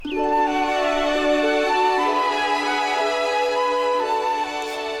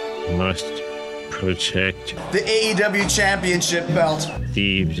must protect the AEW Championship belt.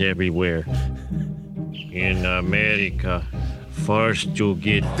 Thieves everywhere. In America, first you'll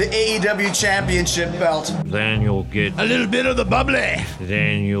get the AEW Championship belt. Then you'll get a little bit of the bubbly.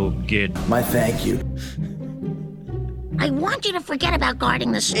 Then you'll get my thank you. I want you to forget about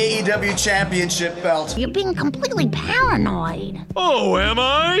guarding this AEW Championship belt. You're being completely paranoid. Oh, am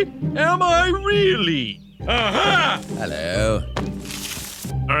I? Am I really? Aha! Hello.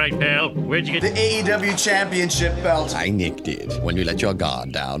 All right, pal. Where'd you get the AEW Championship belt? I nicked it when you let your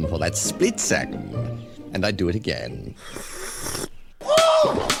guard down for that split second. And I'd do it again. Woo!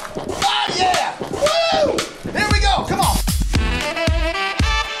 Oh, yeah! Woo! Here we go! Come on!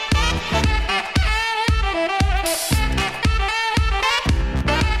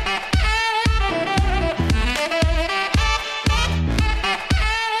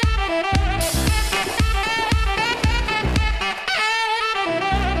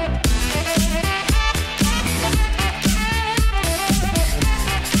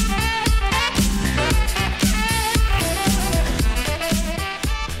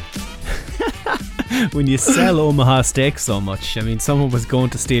 When you sell Omaha steak so much, I mean, someone was going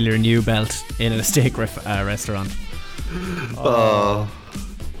to steal your new belt in a steak restaurant. Oh,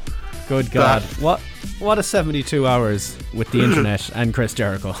 good God! What a 72 hours with the internet and Chris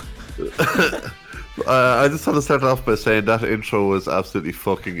Jericho. I just want to start off by saying that intro was absolutely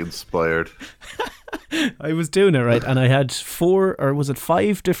fucking inspired. I was doing it right, and I had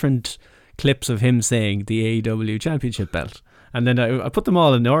 5 different clips of him saying the AEW Championship belt. And then I put them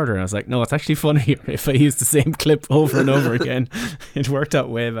all in order, and I was like, no, it's actually funnier if I use the same clip over and over again. It worked out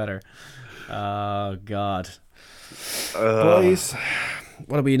way better. Oh, God. Boys,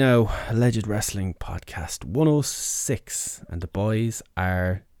 what are we now? Alleged Wrestling Podcast 106, and the boys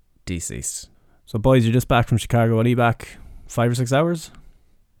are deceased. So, boys, you're just back from Chicago. What are you back? 5 or 6 hours?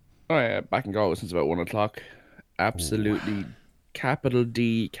 Oh, yeah, back in Galway since about 1 o'clock. Absolutely. Ooh. Capital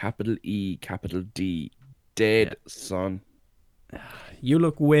D, capital E, capital D. Dead, son. You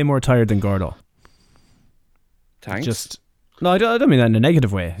look way more tired than Gordo. Thanks. No, I don't mean that in a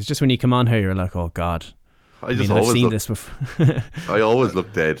negative way. It's just when you come on here, you're like, oh God. I've seen this before. I always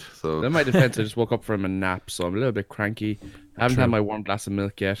look dead. So in my defense, I just woke up from a nap, so I'm a little bit cranky. I haven't had my warm glass of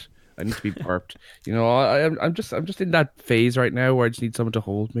milk yet. I need to be burped. You know, I'm just in that phase right now where I just need someone to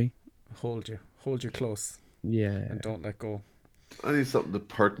hold me. Hold you close. Yeah, and don't let go. I need something to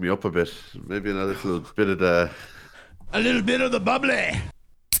perk me up a bit. Maybe another little bit of the. A little bit of the bubbly.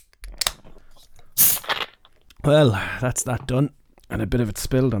 Well, that's that done. And a bit of it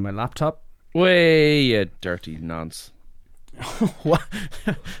spilled on my laptop. Way, you dirty nonce. What?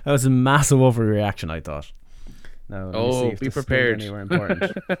 That was a massive overreaction, I thought. No, be prepared. Anywhere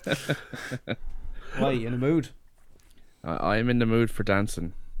important. Why, you in a mood? I'm in the mood for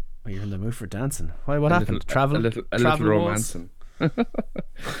dancing. Oh, you're in the mood for dancing? Why, what happened? A little romancing.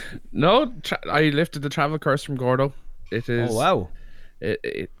 No, I lifted the travel curse from Gordo. It is. Oh wow!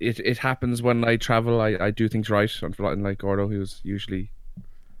 It happens when I travel. I do things right. Unlike Gordo, he was usually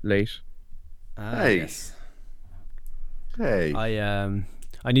late. Hey. Yes. Hey.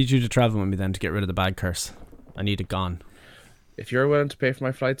 I need you to travel with me then to get rid of the bad curse. I need it gone. If you're willing to pay for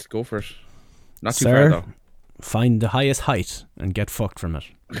my flights, go for it. Not too Sir, far though. Find the highest height and get fucked from it.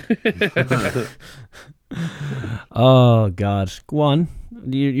 Oh God! Go on.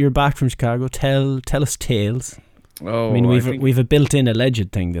 You're back from Chicago. Tell us tales. Oh, I mean, we've a built-in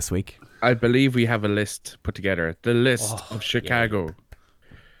alleged thing this week. I believe we have a list put together. The list of Chicago.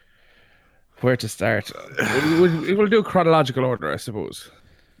 Yeah. Where to start? We'll do a chronological order, I suppose.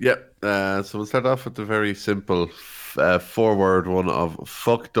 Yep. So we'll start off with the very simple forward one of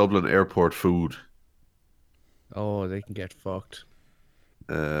fuck Dublin airport food. Oh, they can get fucked.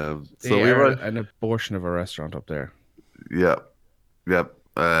 So we were an abortion of a restaurant up there. Yep.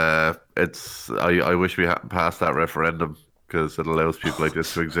 It's I wish we hadn't passed that referendum because it allows people like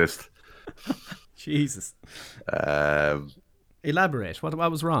this to exist. Jesus. Elaborate. What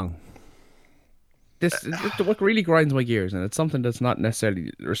was wrong? What really grinds my gears, and it's something that's not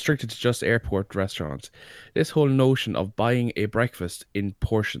necessarily restricted to just airport restaurants. This whole notion of buying a breakfast in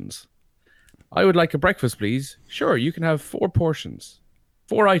portions. I would like a breakfast, please. Sure, you can have 4 portions.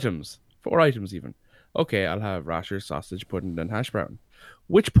 4 items. 4 items even. Okay, I'll have rashers, sausage, pudding, and hash brown.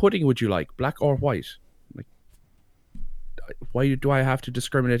 Which pudding would you like, black or white? Like, why do I have to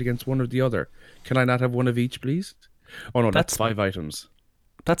discriminate against one or the other? Can I not have one of each, please? Oh no, that's 5 items.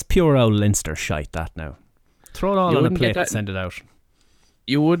 That's pure old Leinster shite, that now. Throw it all on a plate and send it out.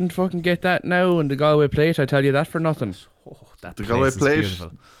 You wouldn't fucking get that now on the Galway plate, I tell you that for nothing. Oh, that the Galway plate,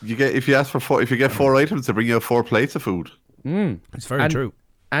 you get if you get 4 items, they bring you 4 plates of food. It's very true.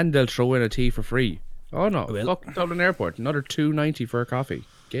 and they'll throw in a tea for free. Oh no, Well. fuck Dublin Airport, another $2.90 for a coffee.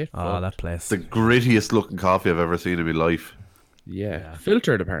 Get Oh, fucked. that place. The grittiest looking coffee I've ever seen in my life. Yeah,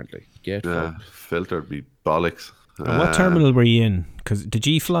 filtered apparently. Get Yeah, fucked. filtered me bollocks. And what terminal were you in? Because did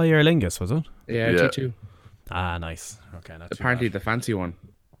you fly Aer Lingus, was it? Yeah, Yeah. T2. Ah, nice. Okay, not too Apparently bad. the fancy one.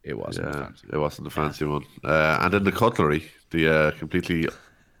 It wasn't Yeah, fancy. it wasn't the fancy one. And then the cutlery, the completely,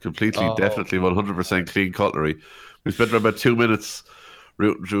 Oh. definitely 100% clean cutlery. We spent about 2 minutes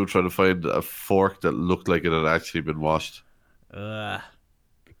rooting through trying to find a fork that looked like it had actually been washed.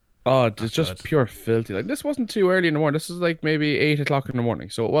 Oh, it's just good. pure filthy. Like, this wasn't too early in the morning. This is like maybe 8 o'clock in the morning.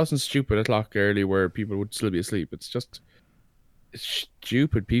 So it wasn't stupid o'clock early where people would still be asleep. It's just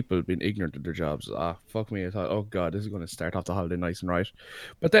stupid people being ignorant of their jobs. Ah, fuck me. I thought, oh god, this is going to start off the holiday nice and right.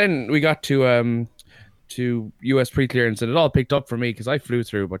 But then we got to US pre-clearance and it all picked up for me because I flew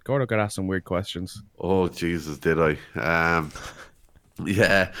through, but Gordo got asked some weird questions. Oh, Jesus, did I?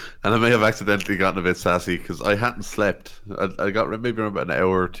 Yeah, and I may have accidentally gotten a bit sassy because I hadn't slept. I got maybe around about an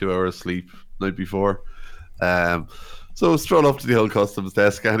hour, 2 hours sleep night before. So I strolled up to the old customs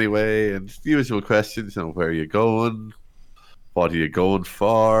desk anyway, and the usual questions, where are you going? What are you going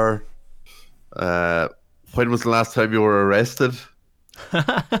for? When was the last time you were arrested?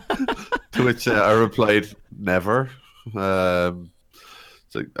 To which I replied, never. To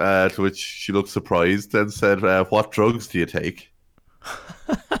which she looked surprised and said, what drugs do you take?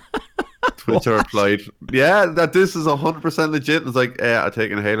 To which I replied, yeah, that this is 100% legit. It's like, I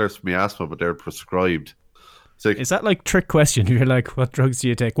take inhalers for my asthma, but they're prescribed. It's like, Is that like trick question? You're like, what drugs do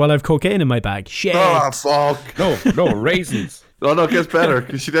you take? Well, I've cocaine in my bag. Shit. oh, fuck. No, raisins. No, it gets better.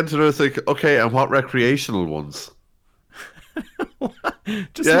 Because she then turned around and was like, okay, and what recreational ones?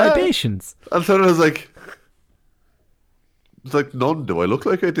 Just Yeah. libations. And so I was like, none. Do I look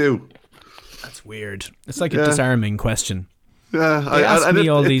like I do? That's weird. It's like a Yeah. disarming question. Yeah, They asked me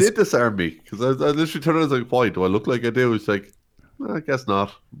all it these- did disarm me because I literally turned around and was like, why? Do I look like I do? It's like, I guess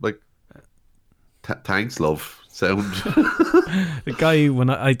not. Like, thanks, love. Sound. The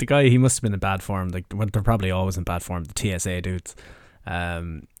guy, he must have been in bad form. Like, well, they're probably always in bad form. The TSA dudes.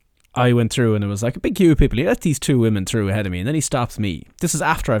 I went through and it was like a big queue of people. He let these two women through ahead of me, and then he stops me. This is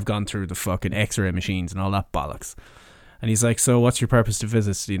after I've gone through the fucking X-ray machines and all that bollocks. And he's like, "So, what's your purpose to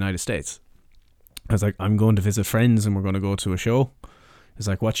visit the United States?" I was like, "I'm going to visit friends, and we're going to go to a show." He's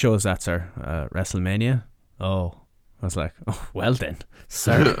like, "What show is that, sir? WrestleMania?" Oh, I was like, "Oh, well then,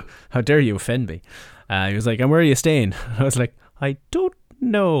 sir, how dare you offend me?" He was like, "And where are you staying?" I was like, "I don't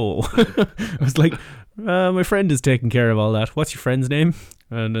know." I was like, "My friend is taking care of all that. What's your friend's name?"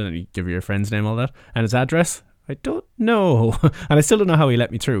 And then you give your friend's name, all that, and his address. I don't know. And I still don't know how he let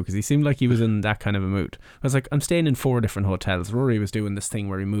me through because he seemed like he was in that kind of a mood. I was like, I'm staying in 4 different hotels. Rory was doing this thing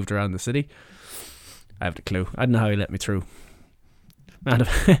where he moved around the city. I have the clue. I don't know how he let me through. And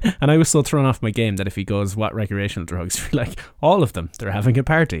I was so thrown off my game that if he goes, what recreational drugs? We're like, all of them. They're having a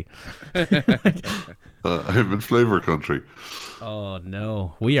party. I'm in flavor country. Oh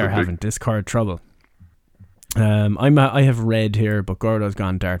no, we are having Discord trouble. I have red here, but Gordo's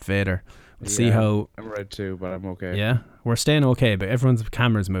gone Darth Vader. We'll see Yeah, how. I'm red too, but I'm okay. Yeah, we're staying okay, but everyone's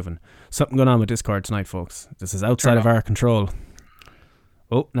camera's moving. Something going on with Discord tonight, folks. This is outside of our control.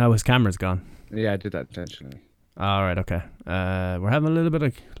 Oh, now his camera's gone. Yeah, I did that intentionally. All right, okay. We're having a little bit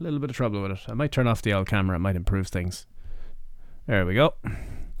of trouble with it. I might turn off the old camera. It might improve things. There we go.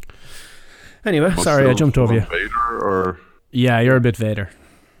 Anyway, sorry, I jumped over you. Vader or Yeah, you're a bit Vader.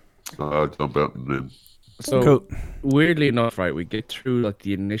 I'll jump out and in. So Cool. weirdly enough, right, we get through like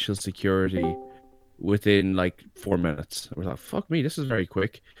the initial security within like 4 minutes. We're like, fuck me, this is very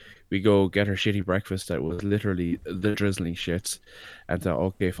quick. We go get our shitty breakfast that was literally the drizzling shits, and thought,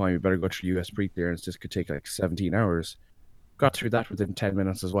 okay, fine, we better go through US pre-clearance. This could take like 17 hours. Got through that within 10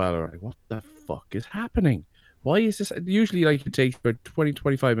 minutes as well. We're like, what the fuck is happening? Why is this? Usually, like, it takes about 20,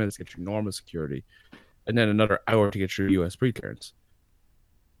 25 minutes to get through normal security, and then another hour to get through US pre-clearance.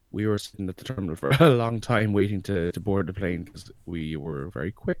 We were sitting at the terminal for a long time waiting to board the plane because we were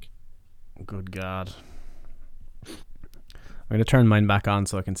very quick. Good God. I'm going to turn mine back on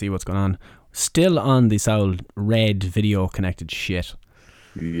so I can see what's going on. Still on this old red video connected shit.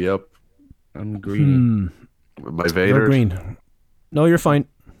 Yep. I'm green. My You're Vader. green. No, you're fine.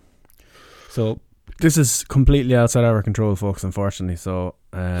 So this is completely outside our control, folks, unfortunately. So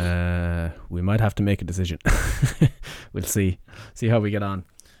we might have to make a decision. We'll see how we get on.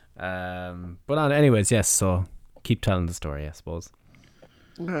 Anyways, yes, so keep telling the story, I suppose.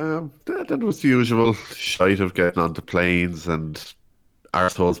 That was the usual shite of getting onto planes and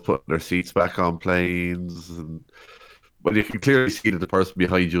arseholes putting their seats back on planes. And well, you can clearly see that the person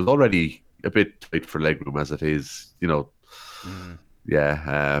behind you is already a bit tight for legroom as it is.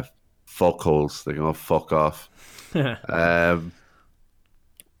 Yeah, fuckholes. They can all fuck off. Yeah,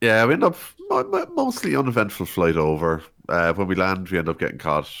 we end up mostly uneventful flight over. When we land, we end up getting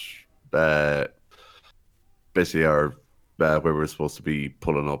caught. Basically, our where we were supposed to be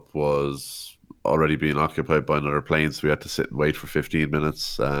pulling up was already being occupied by another plane, so we had to sit and wait for 15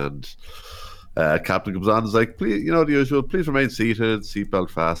 minutes. And captain comes on and is like, "Please, the usual. Please remain seated, seatbelt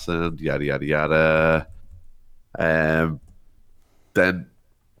fastened, yada yada yada." Then,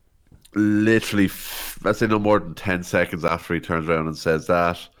 literally, I'd say no more than 10 seconds after he turns around and says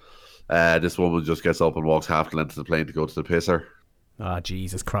that, this woman just gets up and walks half the length of the plane to go to the pisser. Ah,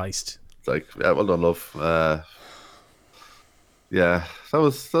 Jesus Christ. It's like, yeah, well done, love. Yeah,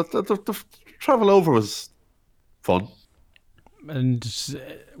 the travel over was fun. And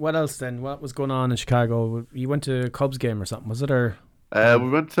what else then? What was going on in Chicago? You went to a Cubs game or something, was it? Or we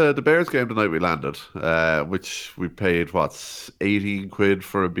went to the Bears game the night we landed, which we paid, 18 quid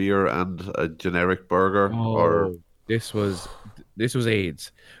for a beer and a generic burger. This was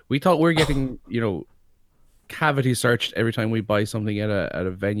AIDS. We thought we were getting, cavity searched every time we buy something at a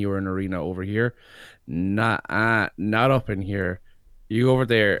venue or an arena over here. Not up in here. You go over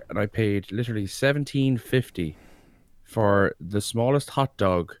there, and I paid literally $17.50 for the smallest hot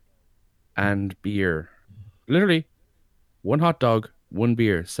dog and beer. Literally, one hot dog, one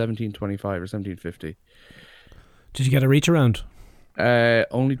beer, $17.25 or $17.50. did you get a reach around?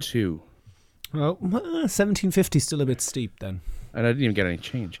 Only two. Well, $17.50 still a bit steep then. And I didn't even get any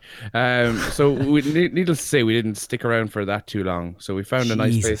change. So needless to say, we didn't stick around for that too long. So we found a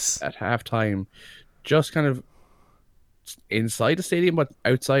nice place at halftime, just kind of inside the stadium, but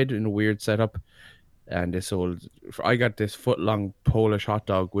outside in a weird setup. And I got this foot-long Polish hot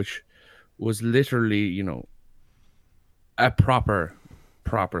dog, which was literally, a proper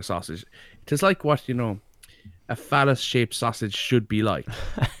sausage. It is like what, a phallus-shaped sausage should be like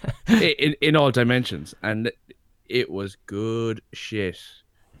in all dimensions. And it was good shit.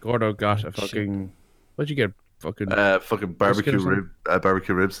 Gordo got a fucking... What'd you get? Fucking barbecue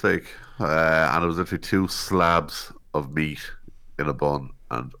rib steak. And it was literally 2 slabs of meat in a bun.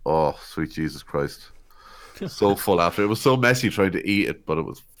 And, oh, sweet Jesus Christ. So full after. It was so messy trying to eat it, but it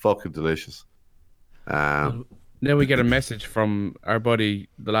was fucking delicious. Then we get a message from our buddy,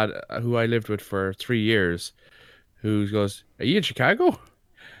 the lad who I lived with for 3 years, who goes, "Are you in Chicago?"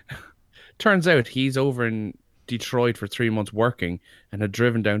 Turns out he's over in Detroit for 3 months working and had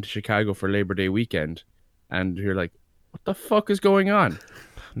driven down to Chicago for Labor Day weekend. And you're like, what the fuck is going on?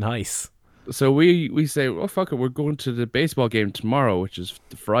 Nice. So we say, well, fuck it, we're going to the baseball game tomorrow, which is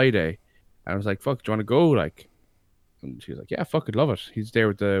the Friday. And I was like, fuck, do you want to go? And she was like, yeah, fuck it, love it. He's there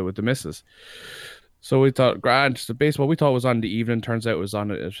with the missus. So we thought, grand, the baseball we thought was on the evening. Turns out it was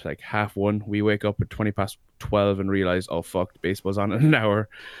on at 1:30. We wake up at 12:20 and realize, oh fuck, the baseball's on in an hour.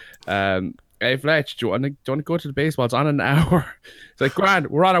 Hey Fletch, do you want to go to the baseball? It's on in an hour. It's like,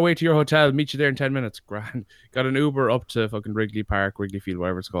 grand, we're on our way to your hotel. Meet you there in 10 minutes. Grand. Got an Uber up to fucking Wrigley Park, Wrigley Field,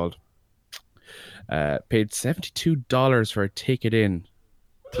 whatever it's called. Paid $72 for a ticket in.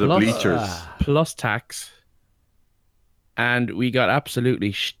 To the bleachers. Plus tax. And we got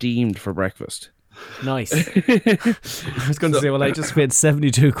absolutely steamed for breakfast. Nice. I was going to say, well, I just paid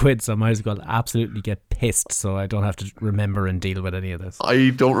 72 quid, so I might as well absolutely get pissed so I don't have to remember and deal with any of this. I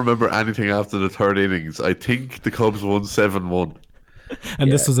don't remember anything after the third innings. I think the Cubs won 7-1. And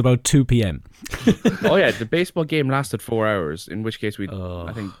this was about 2 p.m. Oh yeah, the baseball game lasted 4 hours, in which case we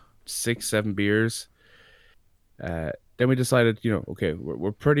I think 6-7 beers. Then we decided, okay,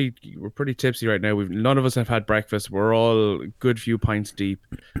 we're pretty tipsy right now. None of us have had breakfast. We're all a good few pints deep.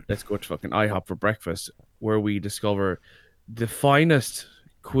 Let's go to fucking IHOP for breakfast, where we discover the finest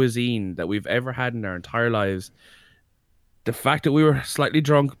cuisine that we've ever had in our entire lives. The fact that we were slightly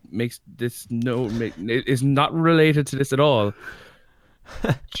drunk makes this it is not related to this at all.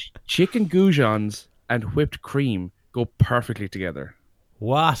 Chicken goujons and whipped cream go perfectly together.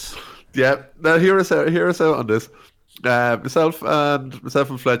 What? Yeah. Now hear us out on this. Myself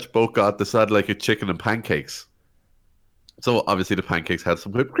and Fletch both got this had like a chicken and pancakes. So obviously the pancakes had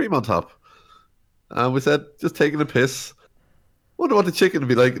some whipped cream on top. And we said, just taking a piss. Wonder what the chicken would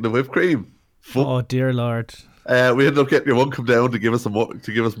be like in the whipped cream. Oh dear Lord. We ended up getting your one come down to give us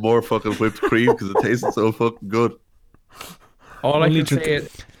more fucking whipped cream because it tasted so fucking good. All I can say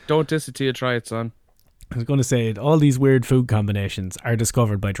is, don't diss it till you try it, son. I was going to say, all these weird food combinations are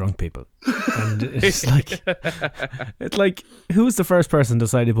discovered by drunk people. And it's like, who was the first person to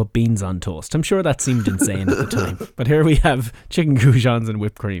decide to put beans on toast? I'm sure that seemed insane at the time. But here we have chicken goujons and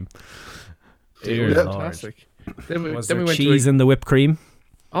whipped cream. Dear Lord. Fantastic. Was there cheese in the whipped cream?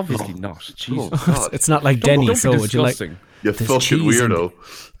 Obviously not. Jesus. It's not like Denny, so would you like... You There's fucking cheese in weirdo.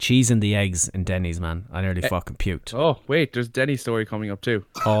 Cheese in the eggs in Denny's, man. I nearly fucking puked. Oh wait, there's Denny's story coming up too.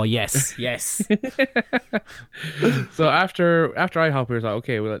 Oh yes, yes. So after IHOP, we was like,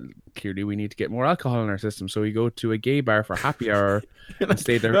 okay, well, clearly we need to get more alcohol in our system. So we go to a gay bar for happy hour and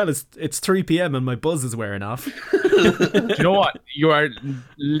stay there. Well, it's 3 p.m. and my buzz is wearing off. Do you know what? You are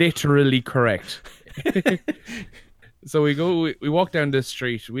literally correct. So we walk down this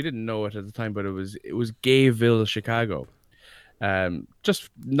street. We didn't know it at the time, but it was Gayville, Chicago. Just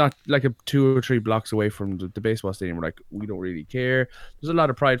not like a 2 or 3 blocks away from the baseball stadium. We're like, we don't really care. There's a lot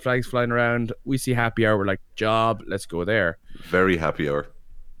of pride flags flying around. We see happy hour. We're like, job, let's go there. Very happy hour.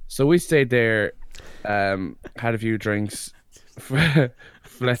 So we stayed there, had a few drinks.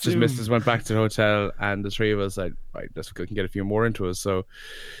 Fletcher's missus went back to the hotel, and the three of us like, right, let's go and get a few more into us. So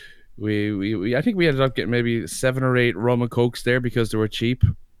we I think we ended up getting maybe 7 or 8 rum and cokes there because they were cheap,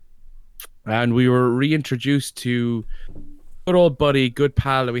 and we were reintroduced to good old buddy, good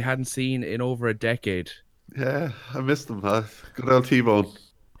pal that we hadn't seen in over a decade. Yeah, I missed them. Huh? Good old T-Bone.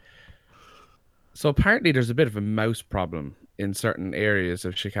 So apparently there's a bit of a mouse problem in certain areas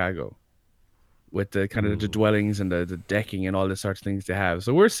of Chicago with the kind of the dwellings and the decking and all the sorts of things they have.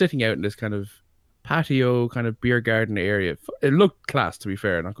 So we're sitting out in this kind of patio, kind of beer garden area. It looked class, to be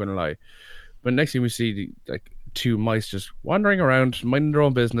fair, not going to lie. But next thing we see, like 2 mice just wandering around, minding their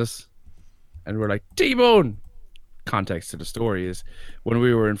own business. And we're like, T-Bone! Context to the story is when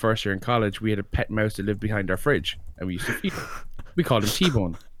we were in first year in college, we had a pet mouse that lived behind our fridge and we used to feed him. We called him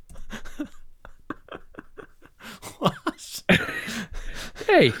T-Bone. What?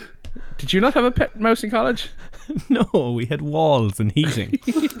 Hey, did you not have a pet mouse in college? No, we had walls and heating.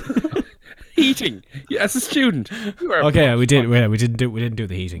 Heating, yeah, as a student. Okay, we didn't do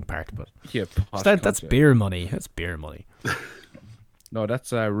the heating part, but Yeah, that's beer money. That's beer money. No,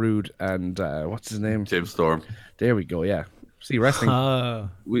 that's Rude and what's his name? James Storm. There we go. Yeah. See, wrestling.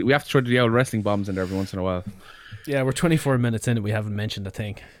 We have to throw the old wrestling bombs in there every once in a while. Yeah, we're 24 minutes in and we haven't mentioned a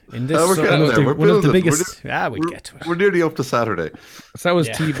thing. In this, We're getting there. We're one of the building. biggest. We'll get to it. We're nearly up to Saturday. So that was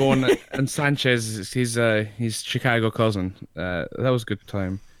Yeah. T-Bone and Sanchez. He's Chicago cousin. That was a good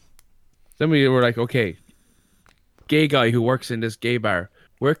time. Then we were like, okay, gay guy who works in this gay bar.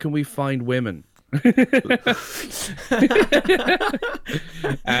 Where can we find women?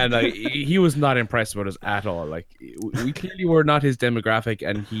 And he was not impressed with us at all. Like we clearly were not his demographic,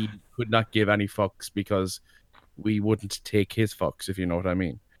 and he could not give any fucks because we wouldn't take his fucks, if you know what I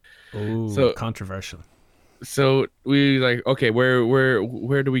mean. Oh, So- controversial. So we like, okay, where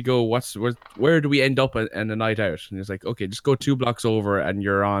do we go? Where do we end up in the night out? And he's like, okay, just go 2 blocks over and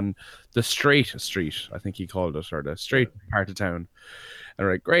you're on the straight street, I think he called it, or the straight part of town. And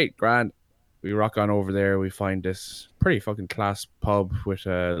we're like, great, grand. We rock on over there. We find this pretty fucking class pub with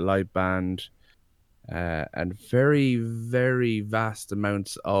a live band and very, very vast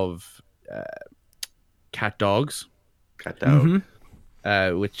amounts of cat dogs. Cat dog.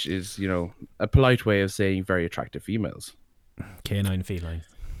 Which is, a polite way of saying very attractive females. Canine feline.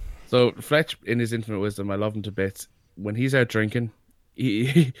 So Fletch, in his infinite wisdom, I love him to bits. When he's out drinking,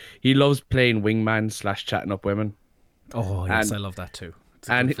 he loves playing wingman / chatting up women. Oh yes, And- I love that too. It's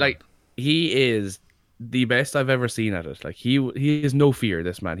a And good fun. like he is the best I've ever seen at it. Like he has no fear.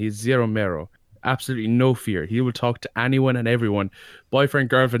 This man, he's zero mero. Absolutely no fear. He will talk to anyone and everyone. Boyfriend,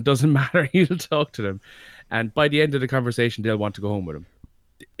 girlfriend, doesn't matter. He'll talk to them. And by the end of the conversation, they'll want to go home with him.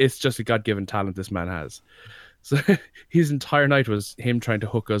 It's just a God-given talent this man has. So his entire night was him trying to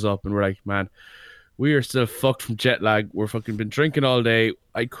hook us up. And we're like, man, we are still fucked from jet lag. We're fucking been drinking all day.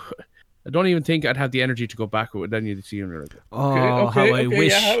 I don't even think I'd have the energy to go back. Then you'd see him. Like, Oh, how I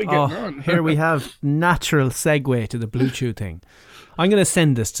wish. how we getting on? Here we have natural segue to the Blue Chew thing. I'm going to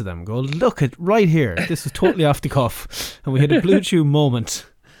send this to them. Go, look at right here. This is totally off the cuff. And we had a Blue Chew moment.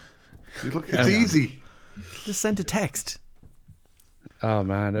 Look, it's easy. Just sent a text. Oh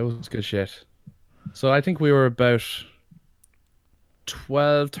man, it was good shit. So I think we were about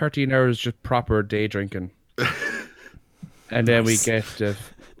 12, 13 hours just proper day drinking. And then we get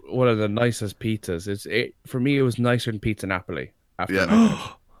one of the nicest pizzas. For me, it was nicer than Pizza Napoli. After Yeah.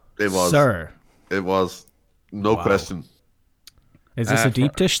 that. It was. Sir, It was. No question. is this a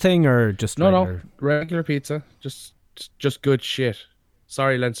deep dish thing or just No, regular? regular pizza, just good shit.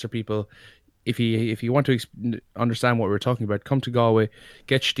 Sorry, Leinster people. If you want to understand what we're talking about, come to Galway,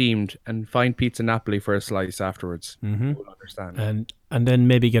 get steamed, and find Pizza Napoli for a slice afterwards. Mm-hmm. You'll understand. And then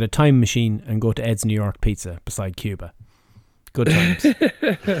maybe get a time machine and go to Ed's New York Pizza beside Cuba. Good times.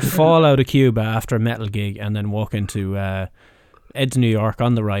 Fall out of Cuba after a metal gig and then walk into Ed's New York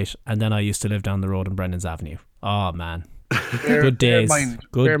on the right. And then I used to live down the road in Brennan's Avenue. Oh, man. Good days. bear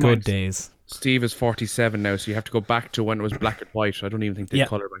Good mind. days. Steve is 47 now, so you have to go back to when it was black and white. I don't even think they Yeah.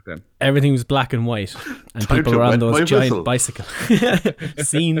 color back then. Everything was black and white, and Time people to were on wet my those giant whistle. bicycles.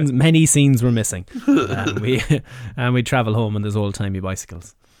 Many scenes were missing. We travel home on those old timey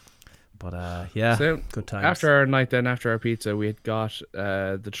bicycles. But yeah, So good times. after our night, then after our pizza, we had got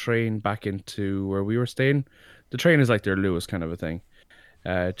the train back into where we were staying. The train is like their Lewis kind of a thing,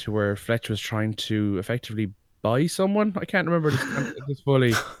 to where Fletch was trying to effectively buy someone. I can't remember this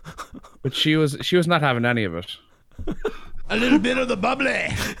fully, but she was not having any of it. A little bit of the bubbly.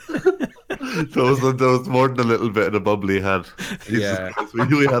 Those more than a little bit of the bubbly had. Yeah. Jesus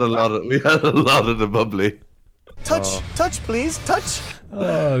Christ, we had a lot of the bubbly. Touch, please, touch.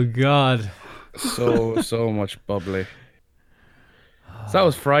 Oh God. So much bubbly. So that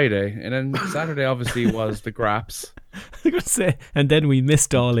was Friday, and then Saturday obviously was the Graps. I was gonna say, and then we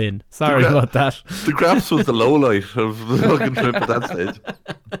missed all in. Sorry about that. The Graps was the low light of the fucking trip at that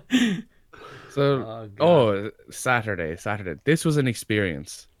stage. So, Saturday. This was an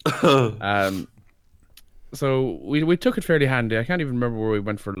experience. So we took it fairly handy. I can't even remember where we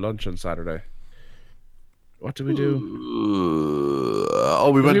went for lunch on Saturday. What did we do?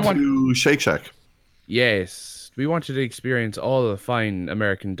 We went want- to Shake Shack. Yes, we wanted to experience all the fine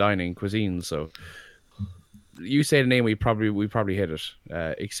American dining cuisine. So you say the name, we probably hit it.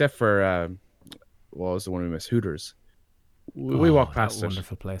 Except for what was the one we missed? Hooters. We walked past that it.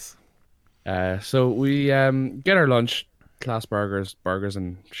 wonderful place. So we get our lunch. Class burgers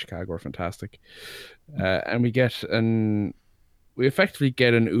in Chicago are fantastic. And we effectively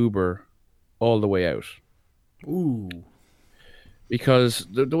get an Uber all the way out. Ooh. Because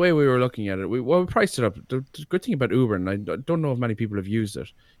the way we were looking at it, we priced it up. The good thing about Uber, and I don't know if many people have used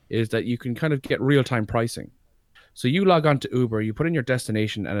it, is that you can kind of get real-time pricing. So you log on to Uber, you put in your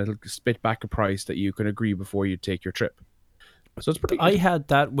destination, and it'll spit back a price that you can agree before you take your trip. So it's pretty. I had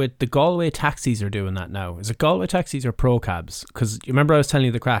that with the Galway taxis are doing that now. Is it Galway taxis or Pro Cabs? Because you remember I was telling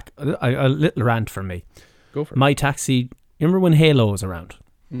you the crack. A little rant from me. Go for it. My Taxi. You remember when Halo was around?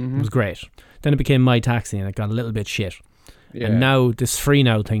 It was great. Then it became My Taxi, and it got a little bit shit. Yeah. And now this Free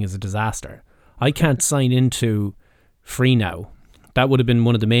Now thing is a disaster. I can't sign into Free Now. That would have been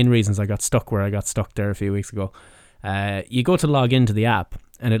one of the main reasons I got stuck where I got stuck there a few weeks ago. You go to log into the app,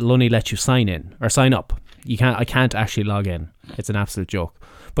 and it'll only let you sign in or sign up. I can't actually log in. It's an absolute joke.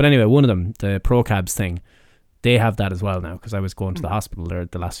 But anyway, one of them, the Pro Cabs thing, they have that as well now because I was going to the hospital there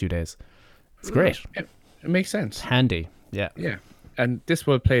the last few days. It's great. It makes sense. Handy. Yeah. Yeah. And this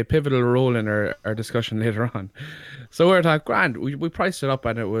will play a pivotal role in our discussion later on. So we're at grand. We priced it up,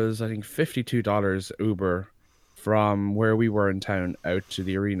 and it was, I think, $52 Uber from where we were in town out to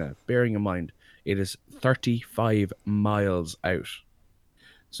the arena. Bearing in mind, it is 35 miles out.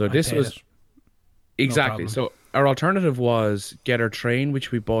 So this paid was it. exactly. problem. So our alternative was get our train,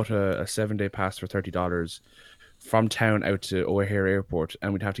 which we bought a 7-day pass for $30 from town out to O'Hare Airport,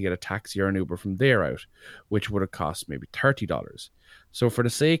 and we'd have to get a taxi or an Uber from there out, which would have cost maybe $30. So for the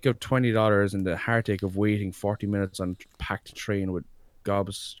sake of $20 and the heartache of waiting 40 minutes on a packed train with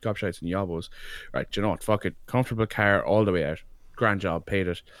gobshites and yobos, right, you know what, fuck it. Comfortable car all the way out. Grand job, paid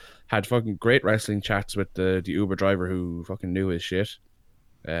it. Had fucking great wrestling chats with the Uber driver who fucking knew his shit.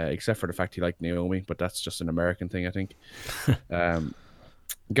 Except for the fact he liked Naomi, but that's just an American thing, I think.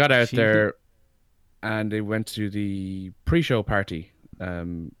 Got out there, and they went to the pre-show party,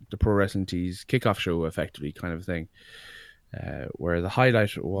 the Pro Wrestling Tees kickoff show, effectively, kind of thing, where the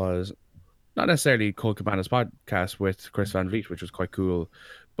highlight was not necessarily Cole Cabana's podcast with Chris Van Vliet, which was quite cool,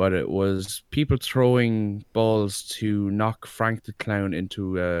 but it was people throwing balls to knock Frank the Clown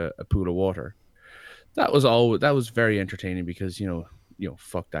into a pool of water. That was very entertaining because you know,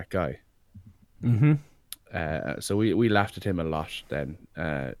 fuck that guy. Mm-hmm. So we laughed at him a lot then.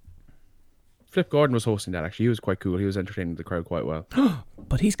 Flip Gordon was hosting that, actually. He was quite cool. He was entertaining the crowd quite well.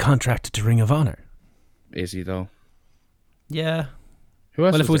 But he's contracted to Ring of Honor. Is he, though? Yeah. Who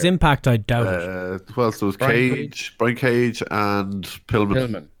else Well, if it was there? Impact, I doubt it. Who else? There was Brian Brian Cage, and Pillman.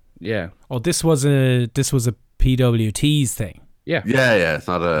 Pillman. Yeah. Oh, this was a PWT's thing. Yeah. Yeah, it's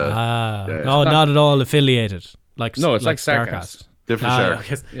not a No, not at all affiliated. Like No, it's like Starcast. different shark.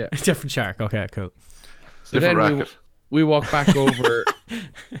 Okay. Yeah. Different shark. Okay, cool. So Different then racket. we walked back over.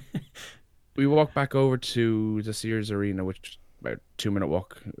 We walked back over to the Sears Arena, which is about a 2-minute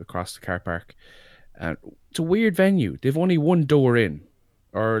walk across the car park. It's a weird venue. They've only one door in,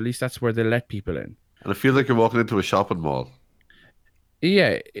 or at least that's where they let people in. And I feel like you're walking into a shopping mall.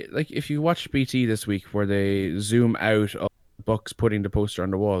 Yeah, like if you watch BT this week where they zoom out of Bucks putting the poster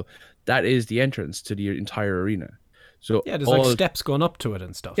on the wall, that is the entrance to the entire arena. So Yeah, there's all, like steps going up to it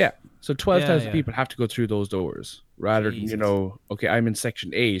and stuff. yeah. So 12,000 yeah. people have to go through those doors rather than, okay, I'm in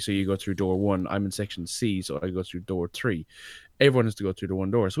section A, so you go through door 1. I'm in section C, so I go through door 3. Everyone has to go through the one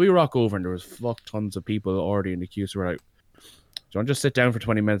door. So we rock over and there was tons of people already in the queue. So we're like, do you want to just sit down for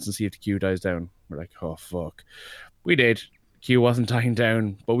 20 minutes and see if the queue dies down? We're like, oh, fuck. We did. Queue wasn't dying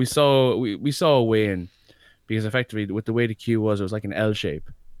down, but we saw a way in because effectively with the way the queue was, it was like an L shape.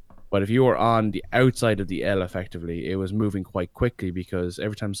 But if you were on the outside of the L, effectively, it was moving quite quickly because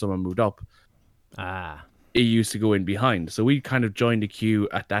every time someone moved up, it used to go in behind. So we kind of joined the queue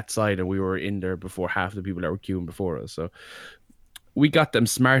at that side, and we were in there before half the people that were queuing before us. So we got them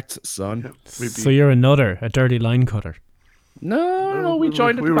smarts, son. So you're a dirty line cutter. No, we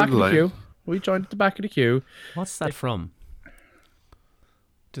joined at the back of the line. queue. We joined at the back of the queue. What's that from?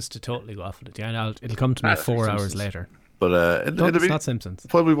 Just to totally go off of it. Yeah, it'll come to me 4 hours later. But in It's the not Simpsons.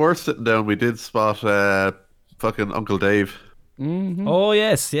 when we were sitting down, we did spot fucking Uncle Dave Oh,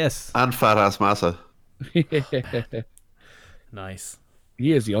 yes. and Fat Ass Massa. Nice.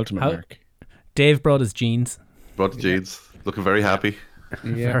 He is the ultimate mark. Dave brought his jeans. Brought the jeans, looking very happy.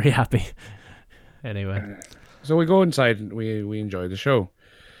 Yeah. Very happy. Anyway. So we go inside and we enjoy the show.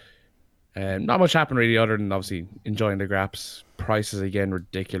 Not much happened really other than obviously enjoying the graps. Prices again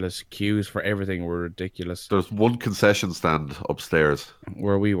ridiculous. Queues for everything were ridiculous There's one concession stand upstairs.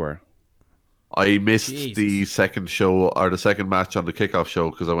 where we were. I missed Jesus. the second show or the second match on the kickoff show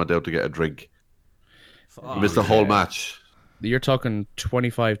because I went out to get a drink. I missed the whole match. You're talking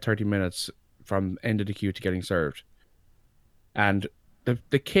 25, 30 minutes from end of the queue to getting served. And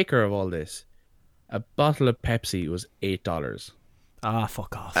the kicker of all this, a bottle of Pepsi was $8.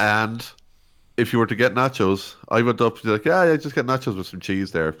 Fuck off. And if you were to get nachos, I went up to be like, yeah, just get nachos with some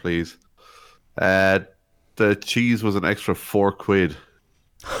cheese there, please. The cheese was an extra £4.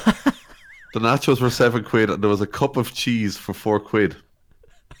 The nachos were £7 and there was a cup of cheese for £4.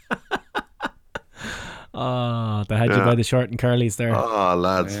 They had you by the short and curlies there. Oh,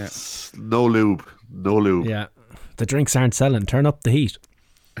 lads. No lube. Yeah. The drinks aren't selling. Turn up the heat.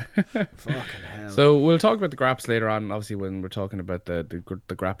 So we'll talk about the graps later on, obviously, when we're talking about the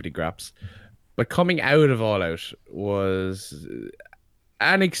grappity graps. But coming out of All Out was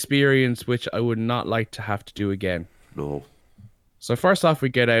an experience which I would not like to have to do again. No. So first off, we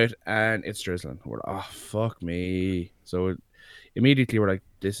get out and it's drizzling. We're like, oh, fuck me. So immediately we're like,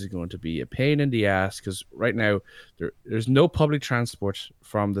 this is going to be a pain in the ass because right now there's no public transport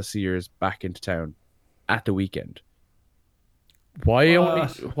from the Sears back into town at the weekend. Why only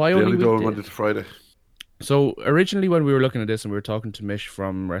They only go weekday? Monday to Friday. So originally when we were looking at this and we were talking to Mish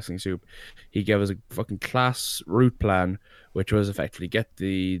from Wrestling Soup, he gave us a fucking class route plan, which was effectively get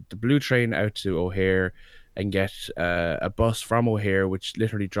the blue train out to O'Hare and get a bus from O'Hare, which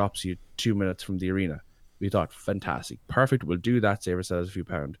literally drops you 2 minutes from the arena. We thought, fantastic, perfect, we'll do that, save ourselves a few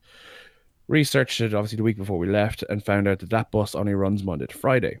pounds. Researched it obviously the week before we left and found out that bus only runs Monday to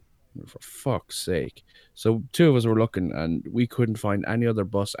Friday. For fuck's sake. So two of us were looking and we couldn't find any other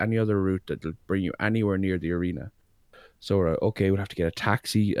bus, any other route that'll bring you anywhere near the arena. So we're like, okay, we'll have to get a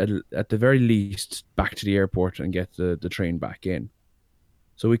taxi at the very least back to the airport and get the train back in.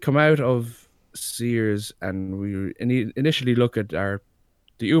 So we come out of Sears and we initially look at the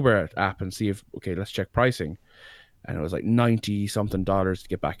Uber app and see if, okay, let's check pricing. And it was like $90-something to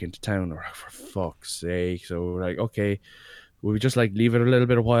get back into town. We're like, for fuck's sake. So we're like, okay, will we just like leave it a little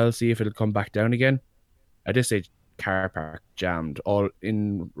bit of while, see if it'll come back down again? At this stage, car park jammed. All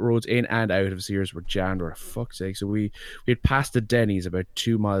in roads in and out of Sears were jammed. We're fuck's sake. So we had passed the Denny's about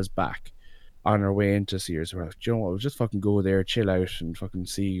 2 miles back on our way into Sears. We're like, do you know what? We'll just fucking go there, chill out, and fucking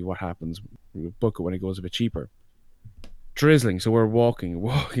see what happens. We'll book it when it goes a bit cheaper. Drizzling, so we're walking,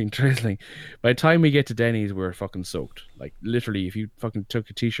 drizzling. By the time we get to Denny's, we're fucking soaked. Like literally, if you fucking took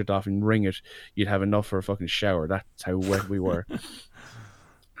a t-shirt off and wring it, you'd have enough for a fucking shower. That's how wet we were.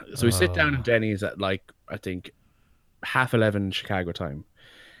 So we sit down at Denny's at like, I think 11:30 Chicago time.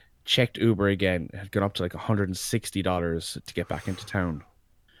 Checked Uber again. It had gone up to like $160 to get back into town.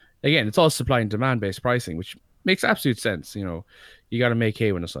 Again, it's all supply and demand based pricing, which makes absolute sense. You know, you got to make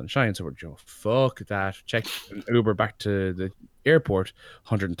hay when the sun shines. So we're fuck that. Check Uber back to the airport,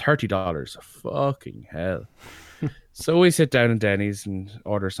 $130. Fucking hell. So we sit down in Denny's and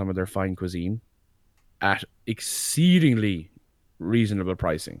order some of their fine cuisine at exceedingly reasonable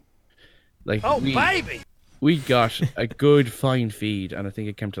pricing. Like, baby! We got a good fine feed, and I think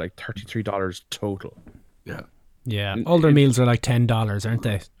it came to like $33 total. Yeah. Yeah, all their meals are like $10, aren't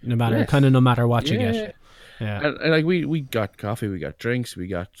they? No matter what you get. Yeah, and like we got coffee, we got drinks, we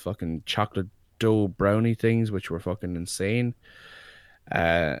got fucking chocolate dough brownie things, which were fucking insane.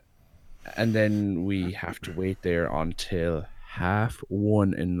 And then we have to wait there until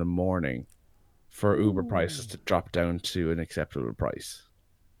 1:30 in the morning for Uber prices to drop down to an acceptable price.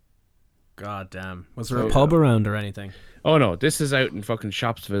 God damn. Was there a pub around or anything? Oh no, this is out in fucking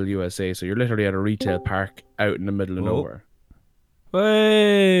Shopsville, USA. So you're literally at a retail park out in the middle of nowhere.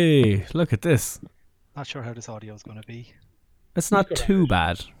 Hey, look at this. Not sure how this audio is going to be. It's not too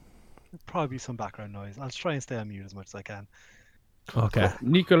bad. There'll probably be some background noise. I'll try and stay on mute as much as I can. Okay.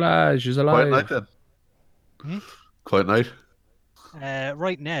 Nicolaj is alive. Quiet night then. Quiet night.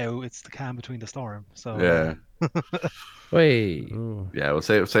 Right now, it's the calm between the storm. So Yeah. Wait. Yeah, well,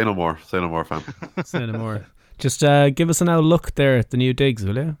 say no more. Say no more, fam. Say no more. Just give us an outlook there at the new digs,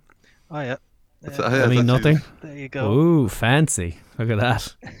 will you? Oh yeah. I mean, nothing. There you go. Ooh, fancy. Look at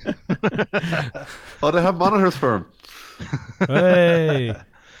that. Oh, they have monitors for him. Hey.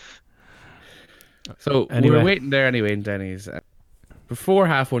 So we Anyway. were waiting there anyway in Denny's. Before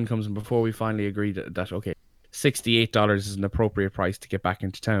 1:30 comes and before we finally agreed that okay, $68 is an appropriate price to get back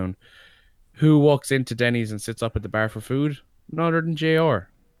into town. Who walks into Denny's and sits up at the bar for food? None other than JR.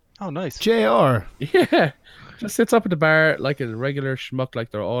 Oh, nice. JR. Yeah, just sits up at the bar like a regular schmuck, like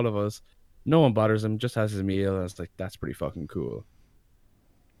they're all of us. No one bothers him, just has his meal. And it's like, that's pretty fucking cool.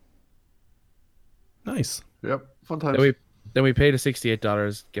 Nice. Yep, fun times. Then we pay the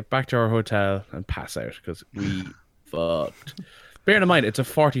 $68, get back to our hotel, and pass out because we fucked. Bear in mind, it's a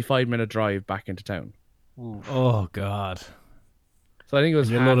 45-minute drive back into town. Oh, God. So I think it was.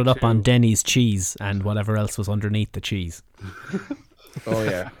 You're loaded up on Denny's cheese and whatever else was underneath the cheese. Oh,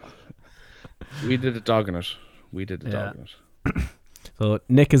 yeah. We did a dog in it. We did a dog in it. So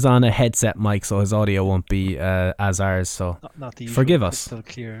Nick is on a headset mic, so his audio won't be as ours. So Not the usual, forgive but us. Still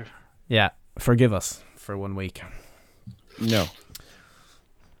clear. Yeah, forgive us for 1 week. No.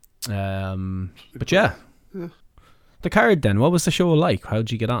 But yeah. The card then, what was the show like?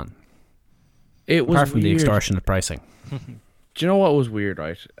 How'd you get on? It was Apart from the weird. extortionate pricing. Do you know what was weird,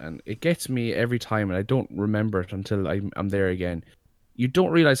 right? And it gets me every time, and I don't remember it until I'm there again. You don't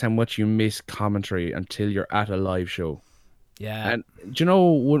realize how much you miss commentary until you're at a live show. Yeah. And do you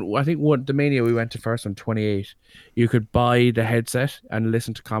know, I think the Mania we went to first on 28, you could buy the headset and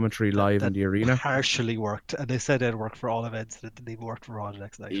listen to commentary live in the arena. Partially worked, and they said it worked for all events. That didn't even work for Raw the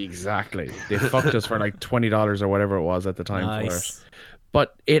next night. Exactly. They fucked us for like $20 or whatever it was at the time for it. Nice.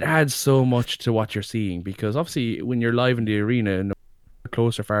 But it adds so much to what you're seeing, because obviously when you're live in the arena and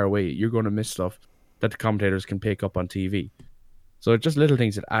close or far away, you're going to miss stuff that the commentators can pick up on TV. So just little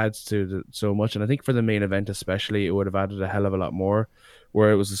things it adds to so much. And I think for the main event especially, it would have added a hell of a lot more,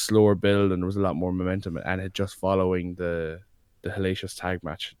 where it was a slower build and there was a lot more momentum, and it just following the hellacious tag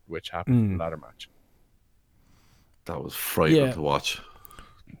match, which happened in the ladder match. That was frightening Yeah. to watch.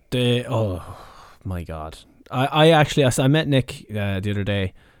 Oh my God. I met Nick the other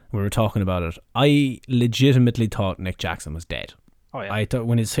day. We were talking about it. I legitimately thought Nick Jackson was dead. Oh yeah. I thought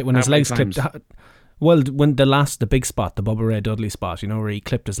when his How legs many clipped. times? Well, when the big spot, the Bubba Ray Dudley spot, you know, where he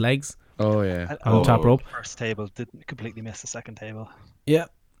clipped his legs Oh yeah. on the top rope. First table didn't completely miss the second table. Yeah.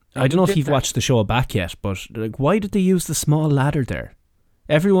 I don't know if did you've that. watched the show back yet, but like, why did they use the small ladder there?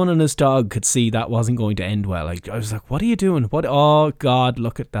 Everyone and his dog could see that wasn't going to end well. Like, I was like, what are you doing? What? Oh, God,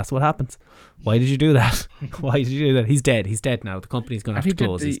 that's what happens. Why did you do that? Why did you do that? He's dead. He's dead now. The company's going to have to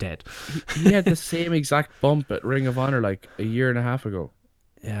close. He's dead. He had the same exact bump at Ring of Honor like a year and a half ago.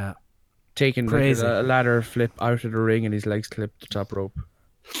 Yeah. Taking like Crazy. a ladder flip out of the ring and his legs clipped the top rope.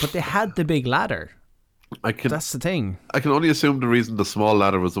 But they had the big ladder. That's the thing. I can only assume the reason the small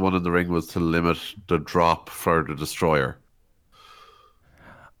ladder was the one in the ring was to limit the drop for the destroyer.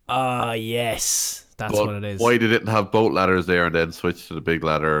 Yes. That's But what it is. why they didn't have both ladders there and then switch to the big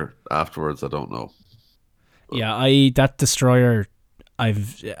ladder afterwards, I don't know. Yeah, that destroyer, I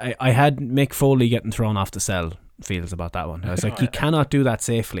had Mick Foley getting thrown off the cell feels about that one. I was like, you cannot do that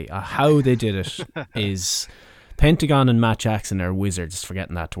safely. How they did it is Pentagon and Matt Jackson are wizards for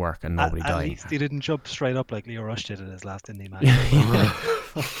getting that to work and nobody At dying. least he didn't jump straight up like Leo Rush did in his last indie match.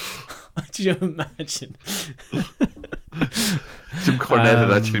 Could you imagine? Jim Cornette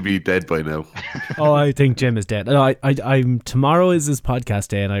would actually be dead by now. Oh, I think Jim is dead. No, I'm tomorrow is his podcast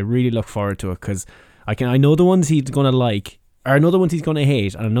day, and I really look forward to it because I know the ones he's gonna like, or I know the ones he's gonna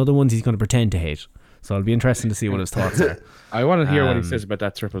hate, and I know the ones he's gonna pretend to hate. So it'll be interesting to see what his thoughts are. I want to hear what he says about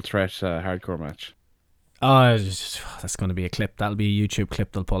that triple threat hardcore match. Oh, that's going to be a clip. That'll be a YouTube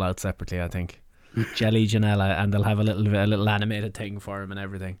clip they'll pull out separately, I think. Jelly Janela, and they'll have a little animated thing for him and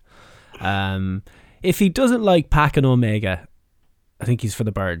everything. If he doesn't like Pac and Omega, I think he's for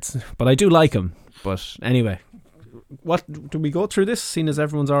the birds. But I do like him. But anyway, do we go through this, seeing as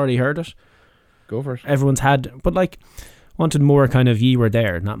everyone's already heard it? Go for it. Everyone's had, but like, wanted more kind of ye were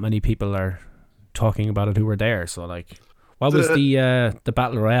there. Not many people are talking about it who were there. So like, what was the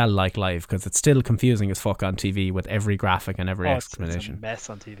Battle Royale like live? Because it's still confusing as fuck on TV with every graphic and every It's explanation. a mess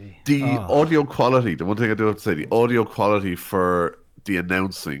on TV. The audio quality, the one thing I do have to say, the audio quality for the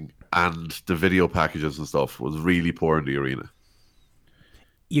announcing and the video packages and stuff was really poor in the arena.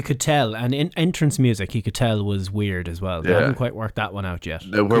 You could tell, and in entrance music, you could tell was weird as well. They Yeah. haven't quite worked that one out yet.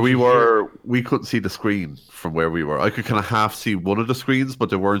 Now, where we were, we couldn't see the screen from where we were. I could kind of half see one of the screens, but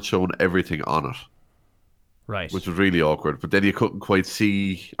they weren't showing everything on it, Right. which was really awkward. But then you couldn't quite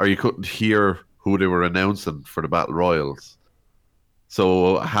see, or you couldn't hear who they were announcing for the Battle Royals.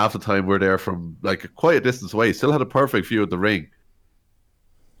 So half the time we're there from like quite a distance away, still had a perfect view of the ring.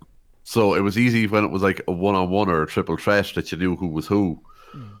 So it was easy when it was like a one-on-one or a triple threat that you knew who was who.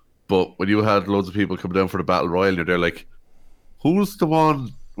 But when you had loads of people come down for the Battle Royal, you're there like, who's the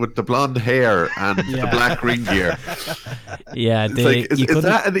one with the blonde hair and the black ring gear? Yeah, It's they, like, you is couldn't-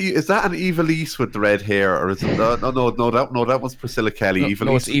 that an Evilise with the red hair, or is it no that was Priscilla Kelly. No,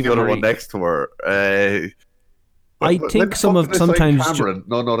 Evilise it's is Eva the other Marie. one next to her. I think sometimes Cameron.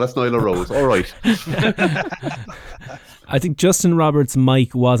 No, that's Nyla Rose. All right. I think Justin Roberts'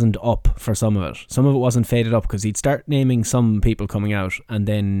 mic wasn't up for some of it. Some of it wasn't faded up because he'd start naming some people coming out, and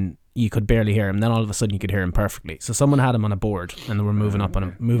then you could barely hear him. Then all of a sudden you could hear him perfectly. So someone had him on a board, and they were moving up on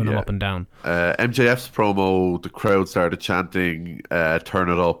him, moving him up and down. MJF's promo, the crowd started chanting, "Turn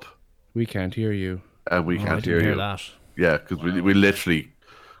it up," We can't hear you. and we Oh, I can't didn't hear you. that. Yeah, because we literally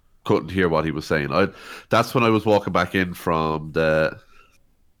couldn't hear what he was saying. That's when I was walking back in from the.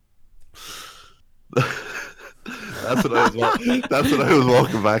 That's when I was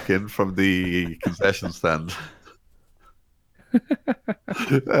walking back in from the concession stand.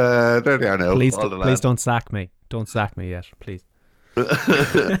 There they are now. Please, all the please lads. don't sack me. Don't sack me yet, please.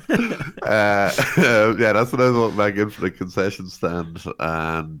 Yeah, that's when I was walking back in from the concession stand,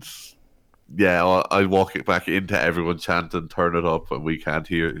 and yeah, I walk it back into everyone chanting, "Turn it up," and we can't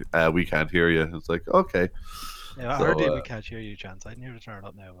hear you. It's like, okay. Yeah, I So, heard the we can't hear you chance. I didn't hear to turn it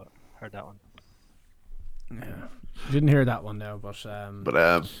up now, but I heard that one. Didn't hear that one now, but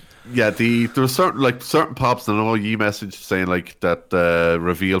Yeah, there was certain pops, and I know you messaged saying like that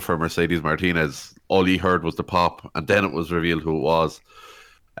reveal for Mercedes Martinez, all you heard was the pop, and then it was revealed who it was.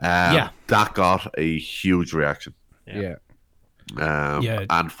 That got a huge reaction. Yeah. Yeah,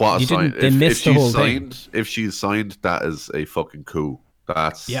 and what a you sign! didn't- they missed the whole thing. If she's signed, that is a fucking coup.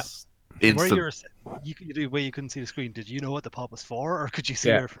 That's Where instant. the way you couldn't see the screen, did you know what the pop was for, or could you see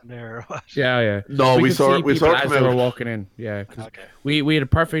Yeah. her from there? Or what? Yeah. No, we could saw see it. We people saw it as come they were out. walking in. Yeah, 'cause Okay. we had a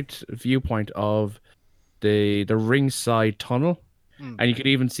perfect viewpoint of the ringside tunnel, and you could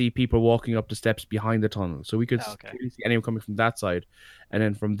even see people walking up the steps behind the tunnel. So we could clearly see anyone coming from that side, and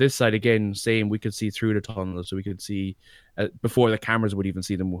then from this side again, same. We could see through the tunnel, so we could see before the cameras would even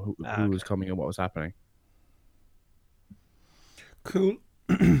see them who was coming and what was happening. cool.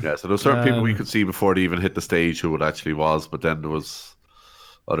 Yeah, so there were certain people we could see before they even hit the stage who it actually was, but then there was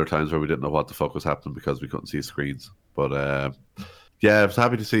other times where we didn't know what the fuck was happening because we couldn't see screens. But yeah, I was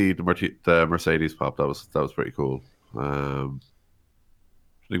happy to see the Mercedes pop. That was pretty cool. I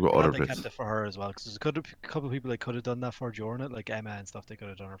think what other They bits. kept it for her as well, because there's a couple of people they could have done that for during it, like Emma and stuff. They could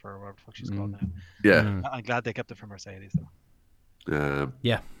have done it for whatever the fuck she's called now. Yeah. I'm glad they kept it for Mercedes though.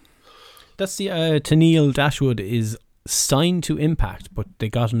 Yeah. That's the Tennille Dashwood is signed to Impact, but they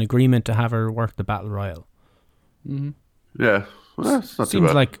got an agreement to have her work the Battle Royal. Yeah. Well, it's not too Seems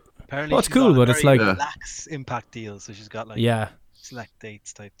bad. like Apparently, well, it's she's cool, on a but it's very like lax Impact deal, so she's got like yeah. select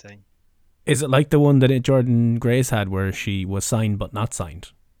dates type thing. Is it like the one that Jordan Grace had, where she was signed but not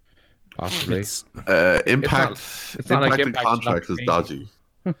signed? Possibly. It's, Impact. it's not like Impact and Impact contracts is is dodgy.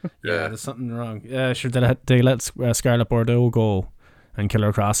 yeah, there's something wrong. Yeah, sure. They let Scarlett Bordeaux go, and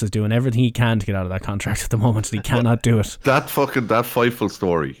Killer Cross is doing everything he can to get out of that contract at the moment. And he cannot do it. That Fightful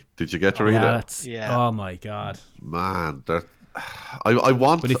story. Did you get to read it? That's, Yeah. Oh my god. Man, I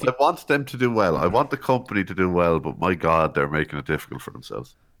want them to do well. I want the company to do well, but my God, they're making it difficult for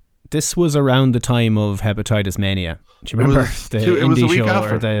themselves. This was around the time of Hepatitis Mania. Do you remember the indie week show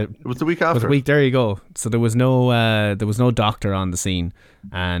after. or the? It was the week It was after. a week. There you go. So there was no doctor on the scene,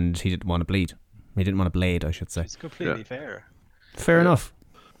 and he didn't want to bleed. He didn't want to blade, I should say. It's completely fair. Fair enough.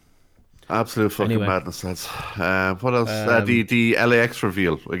 Absolute fucking Anyway. madness, lads. What else? The LAX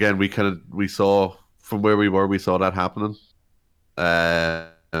reveal again. We saw from where we were. We saw that happening.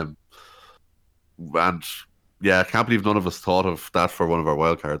 And yeah, I can't believe none of us thought of that for one of our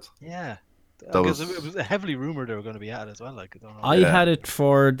wild cards. Yeah. That Because was- it was heavily rumored they were going to be at it as well. Like, I don't know. I had it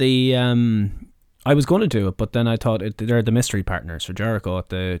for the. I was going to do it, but then I thought they're the mystery partners for Jericho at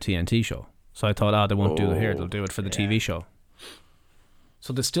the TNT show. So I thought, they won't do it here. They'll do it for the TV show.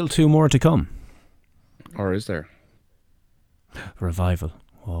 So there's still 2 more to come. Or is there? Revival.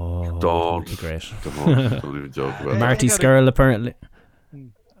 Oh, Don't. that'd be great. Don't even joke about it. Marty Skrull apparently.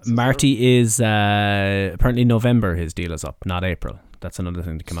 Marty is apparently November. His deal is up, not April. That's another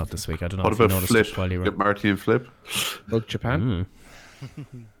thing to come out this week. I don't know What if you about noticed Flip? it while you were. Get Marty and Flip. Look, Japan.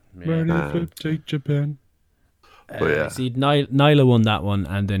 Yeah. Flip, take Japan. But yeah. See, Nyla won that one,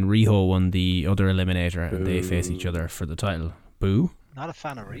 and then Riho won the other eliminator, and they face each other for the title. Boo. Not a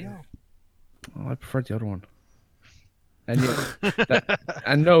fan of Rio. Oh, I prefer the other one. And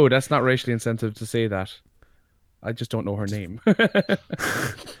and no, that's not racially insensitive to say that. I just don't know her name.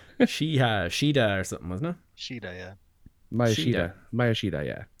 Shida or something, wasn't it? Shida, yeah. Maya Shida.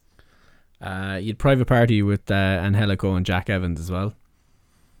 Shida, yeah. You'd Private Party with Angelico and Jack Evans as well.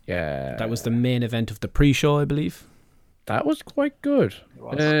 Yeah. That was the main event of the pre-show, I believe. That was quite good.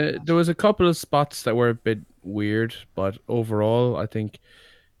 There was a couple of spots that were a bit weird, but overall, I think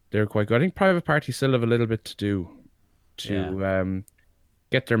they're quite good. I think Private Party still have a little bit to do to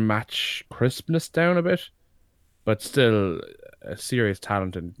get their match crispness down a bit, but still a serious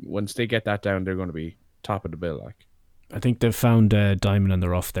talent. And once they get that down, they're going to be top of the bill. Like, I think they've found a diamond in the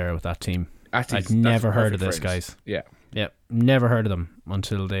rough there with that team. I'd never heard of this, guys. Yeah. Yeah, never heard of them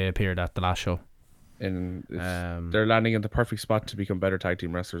until they appeared at the last show. And they're landing in the perfect spot to become better tag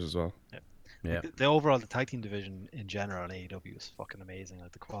team wrestlers as well. Yeah. The tag team division in general in AEW is fucking amazing.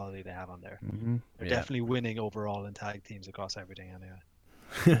 Like the quality they have on there. Mm-hmm. They're definitely winning overall in tag teams across everything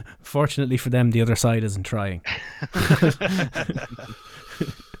anyway. Fortunately for them, the other side isn't trying.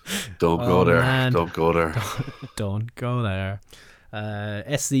 Don't go there. Man. Don't go there. Don't go there.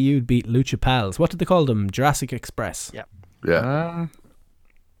 SCU beat Lucha Pals. What did they call them? Jurassic Express. Yeah. Yeah.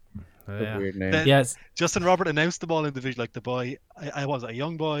 Yeah. Weird name. Yes. Justin Robert announced them all individually, like the boy. I was a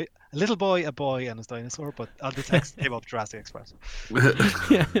young boy, a little boy, a boy, and his dinosaur. But on the text came up Jurassic Express. But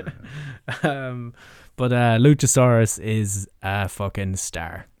Luchasaurus is a fucking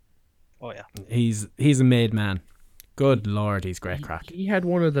star. Oh yeah. He's a made man. Good lord, he's great crack. He had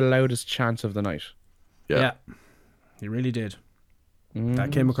one of the loudest chants of the night. Yeah. He really did.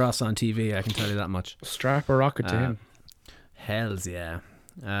 That came across on TV, I can tell you that much. Strap a rocket to him. Hells yeah.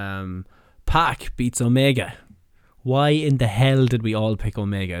 Pac beats Omega. Why in the hell did we all pick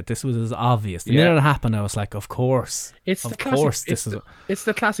Omega? This was as obvious. The minute it happened, I was like, of course. It's of the course classic, this is it's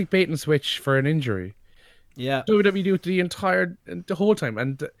the classic bait and switch for an injury. Yeah. WWE do it the whole time,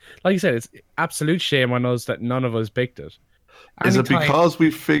 and like you said, it's absolute shame on us that none of us picked it. Is it Anytime- because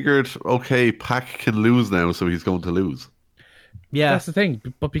we figured, okay, Pac can lose now, so he's going to lose? Yeah. That's the thing.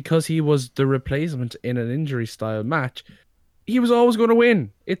 But because he was the replacement in an injury style match, he was always going to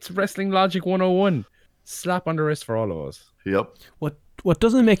win. It's wrestling logic 101. Slap on the wrist for all of us. Yep. What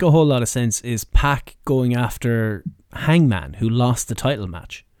doesn't make a whole lot of sense is Pac going after Hangman, who lost the title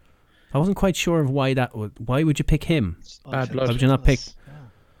match. I wasn't quite sure of why why would you pick him? Bad blood. Why would you not pick?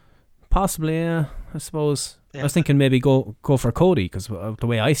 Possibly, yeah. I suppose. I was thinking maybe go for Cody, because the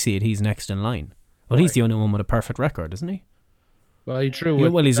way I see it, he's next in line. Well, he's the only one with a perfect record, isn't he? Well, he drew.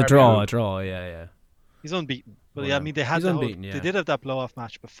 Well, he's a draw. Yeah. He's unbeaten. But yeah, I mean, they had He's unbeaten, yeah. They did have that blow-off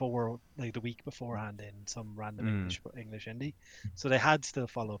match before, like the week beforehand in some random English indie. So they had still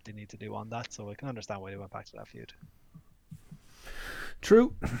follow-up they need to do on that. So I can understand why they went back to that feud.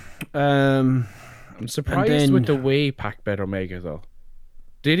 True. I'm surprised with the way Pac bet Omega, though.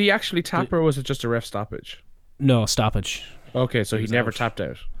 Did he actually tap, or was it just a ref stoppage? No, stoppage. Okay, so he never out. tapped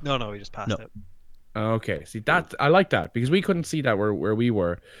out. No, he just passed it. Okay, see that I like that, because we couldn't see that where we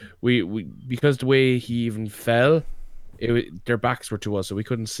were. We because the way he even fell, their backs were to us, so we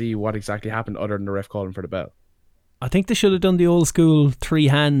couldn't see what exactly happened other than the ref calling for the bell. I think they should have done the old school 3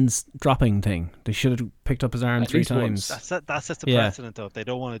 hands dropping thing. They should have picked up his arm 3 times. That sets the precedent, though. If they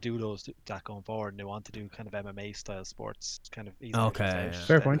don't want to do that going forward, and they want to do kind of MMA style sports, kind of easily. Okay, yeah.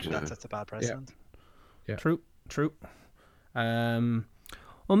 Fair point. That sets a bad precedent. Yeah. True.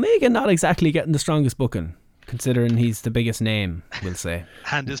 Omega not exactly getting the strongest booking, considering he's the biggest name, we'll say.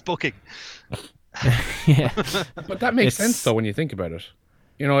 And his booking. Yeah. But that makes sense, though, when you think about it.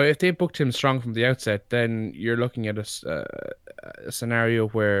 You know, if they booked him strong from the outset, then you're looking at a scenario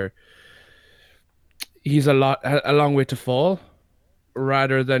where he's a long way to fall,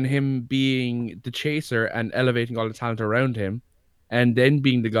 rather than him being the chaser and elevating all the talent around him, and then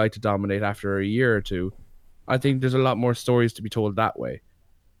being the guy to dominate after a year or two. I think there's a lot more stories to be told that way.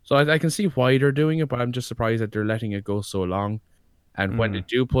 So I can see why they're doing it, but I'm just surprised that they're letting it go so long. And when they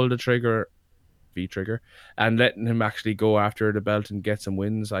do pull the trigger, V-trigger, and letting him actually go after the belt and get some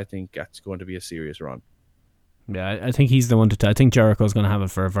wins, I think that's going to be a serious run. Yeah, I think he's the one I think Jericho's going to have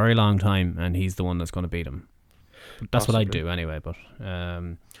it for a very long time, and he's the one that's going to beat him. That's what I'd Possibly. do anyway. But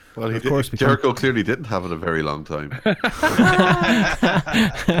Well, of course we Jericho clearly didn't have it a very long time.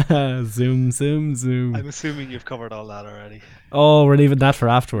 zoom, zoom, zoom. I'm assuming you've covered all that already. Oh, we're leaving that for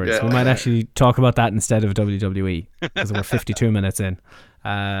afterwards. Yeah. We might actually talk about that instead of WWE because we're 52 minutes in.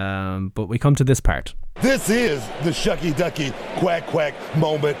 But we come to this part. This is the Shucky Ducky Quack Quack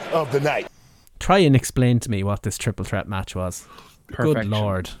moment of the night. Try and explain to me what this triple threat match was. Good Perfection.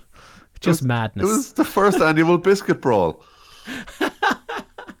 Lord. Just madness. It was the first annual biscuit brawl.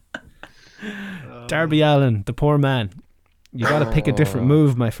 Darby Allin, the poor man. You got to pick a different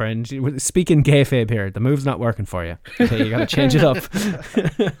move, my friend. Speaking kayfabe here, the move's not working for you. Okay, you got to change it up.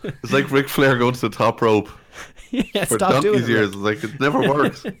 It's like Ric Flair going to the top rope Yeah, for stop doing donkey's it. years. It's like, it never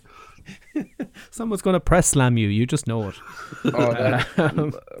works. Someone's going to press slam you. You just know it.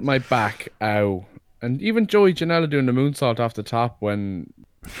 Oh, my back, ow. And even Joey Janela doing the moonsault off the top when.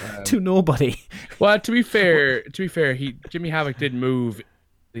 To nobody. Well, to be fair, Jimmy Havoc did move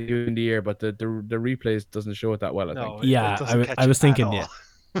in the air, but the replays doesn't show it that well. I No, think. Yeah, it doesn't catch I was you at thinking, all. yeah.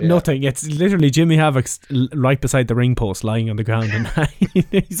 Nothing. It's literally Jimmy Havoc's right beside the ring post, lying on the ground, and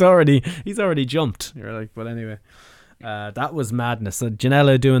he's already jumped. You're like, but anyway, that was madness. So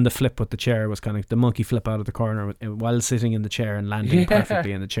Janela doing the flip with the chair was kind of the monkey flip out of the corner while sitting in the chair and landing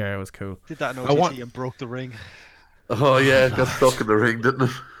perfectly in the chair was cool. Did that in I want- OTT and broke the ring. Oh, yeah, it got stuck in the ring, didn't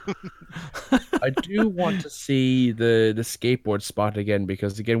it? I do want to see the skateboard spot again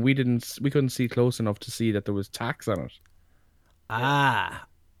because again we couldn't see close enough to see that there was tacks on it. I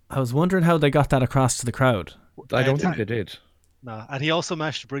was wondering how they got that across to the crowd. I don't think they did. No, and he also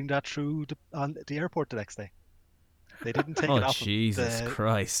managed to bring that through on the airport the next day. They didn't take Oh it off him. Jesus The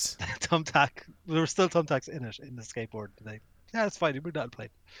Christ! thumbtack. There were still thumbtacks in it in the skateboard. Yeah, it's fine. You bring that on plane.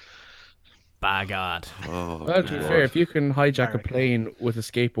 By God. Oh, Well, to be God. fair, if you can hijack a America. plane with a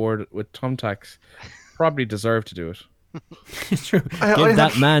skateboard with thumbtacks, probably deserve to do it. It's true. I Give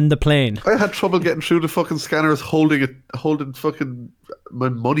that have- man the plane. I had trouble getting through the fucking scanners holding fucking my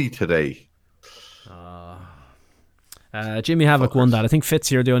money today. Jimmy Havoc won that. I think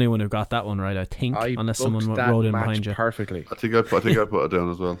Fitz, you're the only one who got that one right. I think, I unless booked someone that rode in match behind you. perfectly. I think I put it down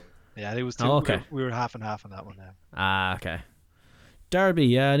as well. Yeah, it was two. Oh, okay. We were half and half on that one now. Okay. Darby,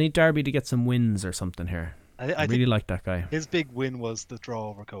 yeah, I need Darby to get some wins or something here. I I think really like that guy. his big win was the draw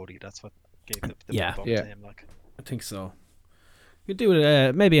over Cody. That's what gave the Yeah. bump Yeah. to him. Like, I think so. You do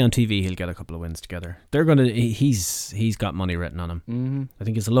it. Maybe on TV he'll get a couple of wins together. They're gonna. He's got money written on him. Mm-hmm. I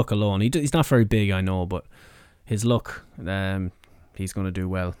think his look alone. He's not very big, I know, but his look, he's going to do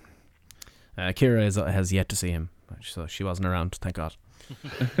well. Kira has yet to see him, so she wasn't around. Thank God.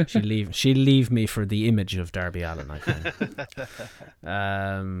 She'll leave me for the image of Darby Allin, I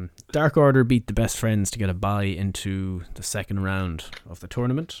think. Dark Order beat the Best Friends to get a bye into the second round of the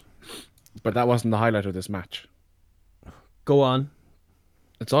tournament. But that wasn't the highlight of this match. Go on.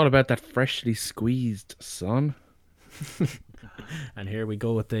 It's all about that freshly squeezed, son. And here we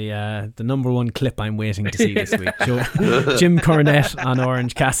go with the number one clip I'm waiting to see this week. Jim Cornette on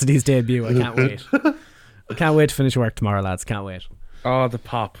Orange Cassidy's debut. I can't wait. I can't wait to finish work tomorrow, lads. Can't wait. Oh, the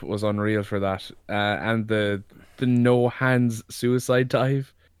pop was unreal for that. And the no hands suicide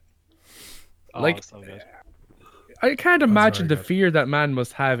dive. oh, Like, so good. I can't imagine the very good. fear that man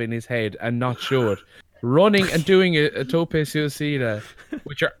must have in his head and not show it. Running and doing a tope suicida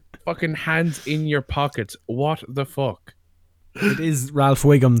with your fucking hands in your pockets. What the fuck? It is Ralph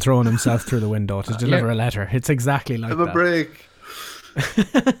Wiggum throwing himself through the window to deliver a letter. It's exactly like I'm a that. break.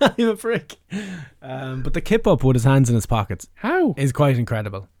 I'm a prick. But the kip up with his hands in his pockets How? is quite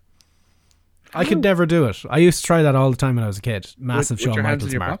incredible. I could never do it. I used to try that all the time when I was a kid. Massive with Shawn your hands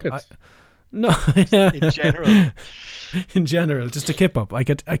in Michaels your mark. pockets? No, In general, in general, just a kip up. I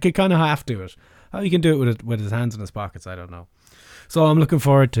could kind of half do it. How you can do it with his hands in his pockets, I don't know. So I'm looking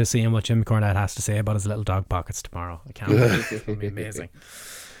forward to seeing what Jim Cornette has to say about his little dog pockets tomorrow. I can't wait. It'll be amazing.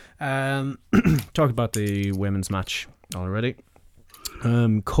 Talked about the women's match already.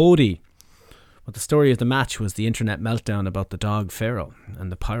 Cody. But the story of the match was the internet meltdown about the dog Pharaoh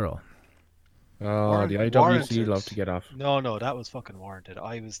and the pyro. Oh, the IWC Warranted. love to get off. no, that was fucking warranted.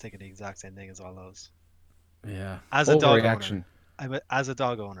 I was thinking the exact same thing as all those. Yeah. As a dog Overreaction. owner, as a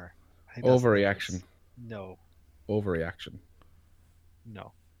dog owner, I think that's the Overreaction. difference. No, Overreaction.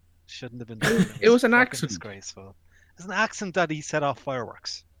 no, shouldn't have been done. It was an fucking accident. Disgraceful. It's an accident that he set off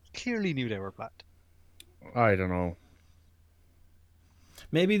fireworks. Clearly knew they were planned. I don't know.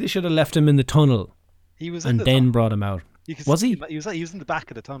 Maybe they should have left him in the tunnel He was in and the then tunnel. brought him out. You could Was see he? He was in the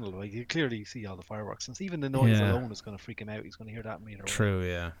back of the tunnel. Like you could clearly see all the fireworks. And even the noise Yeah. alone is going to freak him out. He's going to hear that meter. True,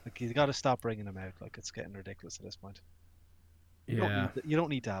 yeah. Like you got to stop bringing him out. Like it's getting ridiculous at this point. You don't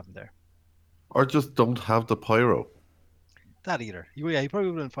need to have him there. or just don't have the pyro. That either. He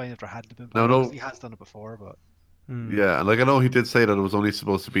probably would have been fine if there hadn't been. No, pyro, no. 'cause he has done it before, but Yeah, and like I know he did say that it was only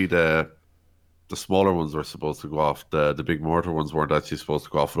supposed to be the smaller ones were supposed to go off. The big mortar ones weren't actually supposed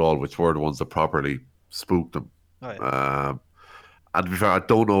to go off at all, which were the ones that properly spooked them. oh yeah. And to be fair, I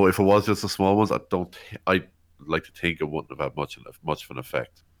don't know if it was just the small ones. I like to think it wouldn't have had much of an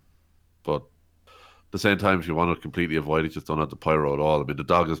effect. But at the same time, if you want to completely avoid it, just don't have the pyro at all. I mean, the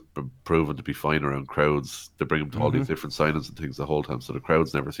dog has been proven to be fine around crowds. They bring him to all these different signings and things the whole time, so the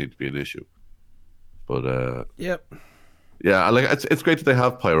crowds never seem to be an issue. But Yep. yeah, like it's great that they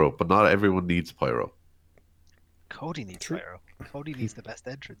have pyro, but not everyone needs pyro. Cody needs pyro. Cody needs the best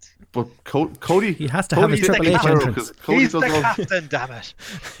entrance. But Cody, He has to Cody have his didn't Triple need H pyro entrance. 'cause Cody He's the doesn't know- captain, damn it.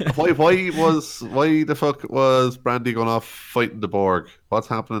 why the fuck was Brandy going off fighting the Borg? What's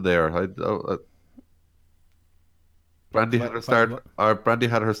happening there? Brandy had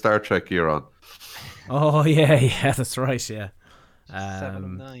her Star Trek gear on. Oh yeah, that's right. Yeah. 7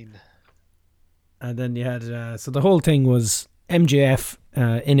 of 9. And then you had so the whole thing was MJF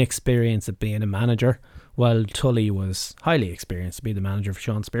inexperienced at being a manager, while Tully was highly experienced to be the manager for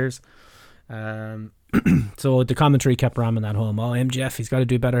Sean Spears. So the commentary kept ramming that home. Oh, MJF, he's got to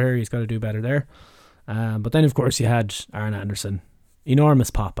do better here. He's got to do better there. But then, of course, you had Arn Anderson. Enormous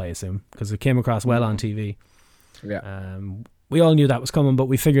pop, I assume, because it came across well on TV. Yeah. We all knew that was coming, but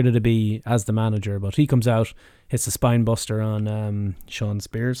we figured it'd be as the manager. But he comes out, hits a spine buster on Sean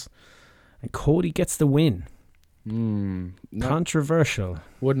Spears, and Cody gets the win. Controversial.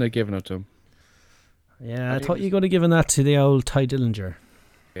 Wouldn't have given it to him. Yeah, I thought you could have given that to the old Ty Dillinger.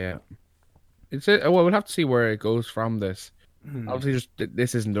 Yeah. Well, we'll have to see where it goes from this. Obviously,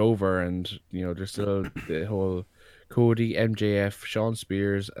 this isn't over, and there's still the whole Cody, MJF, Sean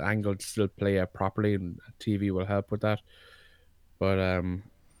Spears angle to still play out properly, and TV will help with that. But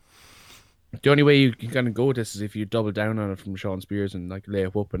the only way you can kind of go with this is if you double down on it from Sean Spears and like lay a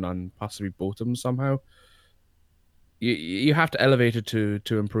whooping on possibly both of them somehow. You have to elevate it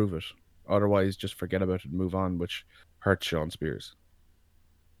to improve it. Otherwise, just forget about it and move on, which hurts Sean Spears.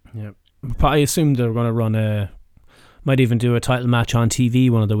 Yeah, but I assume they're going to run might even do a title match on TV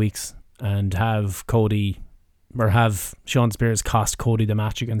one of the weeks and have Cody or have Sean Spears cost Cody the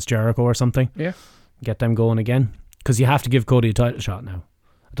match against Jericho or something. Yeah, get them going again, because you have to give Cody a title shot now.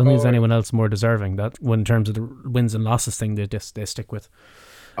 I don't think there's anyone else more deserving that in terms of the wins and losses thing they stick with.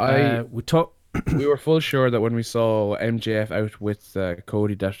 We were full sure that when we saw MJF out with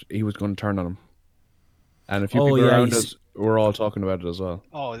Cody that he was going to turn on him. And a few people around us were all talking about it as well.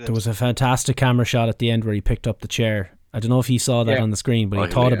 Oh, there was a fantastic camera shot at the end where he picked up the chair. I don't know if he saw that on the screen, but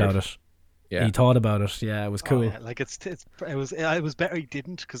he thought about it. Yeah, he thought about it. Yeah, it was cool. Yeah. Like it was better he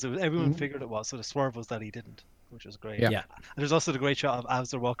didn't, because everyone figured it was. So the swerve was that he didn't, which was great. Yeah. And there's also the great shot of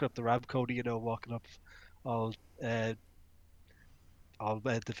as they're walking up the ramp, Cody, walking up all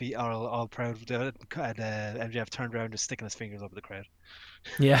defeat, all proud of it, and MJF turned around, just sticking his fingers over the crowd.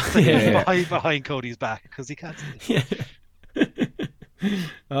 Yeah, behind Cody's back, because he can't see it.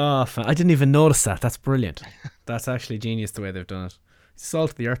 Oh, I didn't even notice that. That's brilliant. That's actually genius the way they've done it.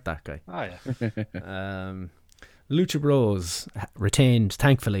 Salt of the earth, that guy. Oh yeah. Lucha Bros retained,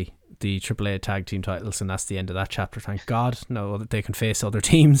 thankfully, the AAA tag team titles, and that's the end of that chapter. Thank God. Now that they can face other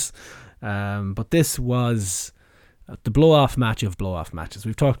teams. But this was the blow-off match of blow-off matches.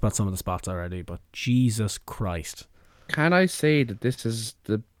 We've talked about some of the spots already, but Jesus Christ. Can I say that this is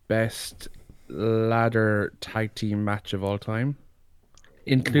the best ladder tag team match of all time,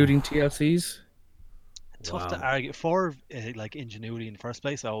 including TLC's? Tough to argue for, like ingenuity in the first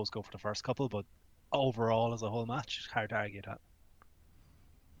place. I always go for the first couple, but overall as a whole match, it's hard to argue that.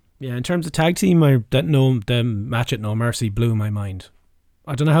 Yeah, in terms of tag team, the match at No Mercy blew my mind.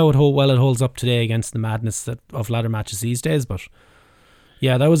 I don't know how it holds up today against the madness of ladder matches these days, but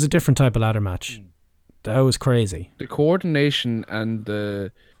yeah, that was a different type of ladder match. That was crazy. The coordination and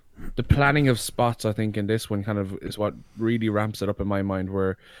the planning of spots, I think, in this one kind of is what really ramps it up in my mind,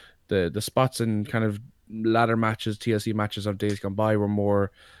 where the spots in kind of ladder matches, TLC matches of days gone by were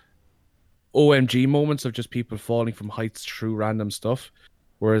more OMG moments of just people falling from heights through random stuff,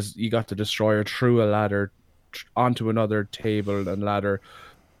 whereas you got the Destroyer through a ladder onto another table and ladder.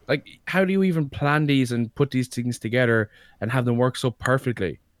 Like, how do you even plan these and put these things together and have them work so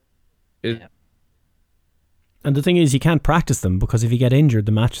perfectly? And the thing is, you can't practice them, because if you get injured,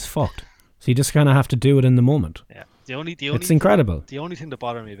 the match is fucked. So you just kind of have to do it in the moment. Yeah, it's incredible. The only thing that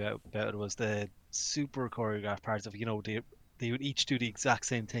bothered me about it was the super choreographed parts of, they would each do the exact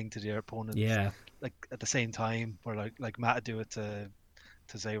same thing to their opponents. Yeah, like at the same time, or like Matt would do it to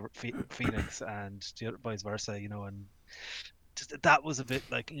say Phoenix and vice versa, and just that was a bit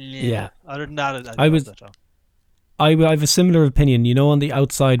like Yeah. Other than that, I was- that show. I have a similar opinion. You know, on the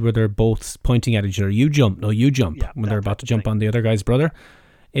outside where they're both pointing at each other, you jump, no, you jump, Yeah, when that they're about type to of jump thing. on the other guy's brother.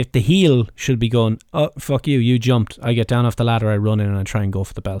 If the heel should be going, oh, fuck you, you jumped. I get down off the ladder, I run in and I try and go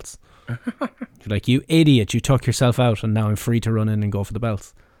for the belts. Like, you idiot, you took yourself out and now I'm free to run in and go for the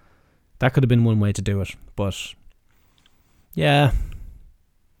belts. That could have been one way to do it. But, yeah,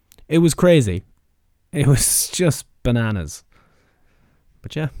 it was crazy. It was just bananas.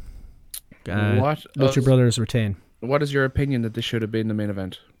 But yeah, What Lucha Brothers retain. What is your opinion that this should have been the main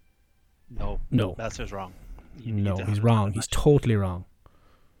event? No, No. Meltzer's wrong. You No, need to he's have wrong. that He's match. totally wrong.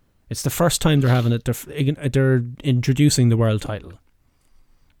 It's the first time they're having it. They're introducing the world title.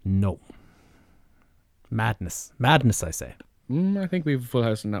 No. Madness. Madness, I say. I think we have a full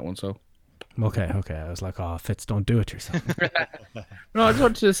house in that one, so. Okay. I was like, oh, Fitz, don't do it yourself. No, I just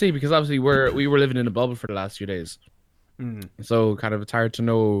wanted to see because obviously we were living in a bubble for the last few days. So kind of it's hard to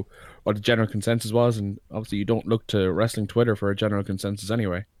know what the general consensus was, and obviously you don't look to wrestling Twitter for a general consensus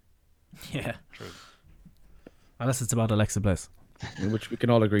anyway, Yeah. True. Unless it's about Alexa Bliss. in which we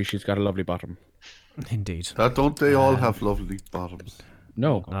can all agree she's got a lovely bottom. Indeed. That don't they all have lovely bottoms?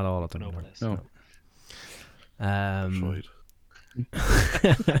 No, Not all of them. No, no. but it's- no. Um, Right.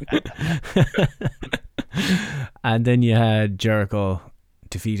 and then you had Jericho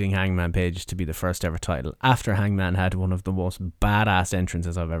defeating Hangman Page to be the first ever title after Hangman had one of the most badass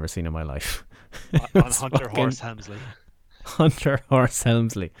entrances I've ever seen in my life. on It was Hunter fucking Horse Helmsley. Hunter Horse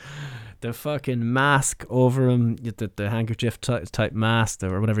Helmsley. The fucking mask over him, the handkerchief type mask,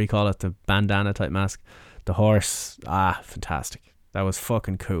 or whatever you call it, the bandana type mask, the horse, fantastic. That was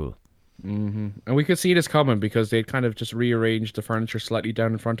fucking cool. And we could see this coming because they kind of just rearranged the furniture slightly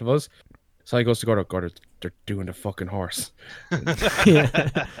down in front of us. So I goes to God, they're doing the fucking horse.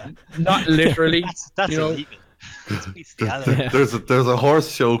 Not literally. That's you know. illegal. It's bestiality. There's a horse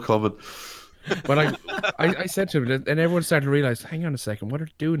show coming. But I said to him, and everyone started to realize, hang on a second, what are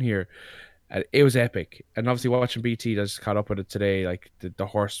they doing here? And it was epic. And obviously watching BT, I just caught up with it today. Like the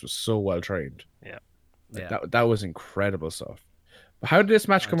horse was so well trained. Yeah. Like, that was incredible stuff. But how did this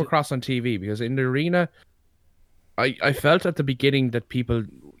match come across on TV? Because in the arena, I felt at the beginning that people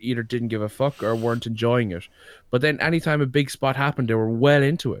either didn't give a fuck or weren't enjoying it. But then anytime a big spot happened, they were well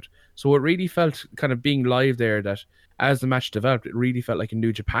into it. So it really felt kind of being live there that as the match developed, it really felt like a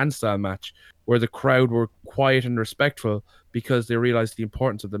New Japan style match where the crowd were quiet and respectful because they realized the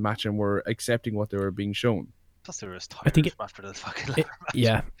importance of the match and were accepting what they were being shown. Plus, they were just I think tired after the fucking It, ladder match.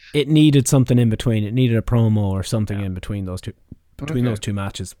 yeah, it needed something in between. It needed a promo or something in between those two, Okay. those two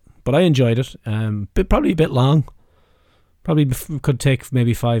matches. But I enjoyed it. But probably a bit long. Probably could take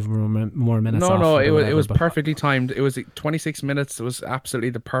maybe 5 more minutes. No, off no, or it whatever, was but- perfectly timed. It was 26 minutes. It was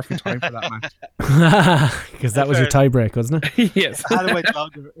absolutely the perfect time for that match. Because that was your tie break, wasn't it? Yes. If I had went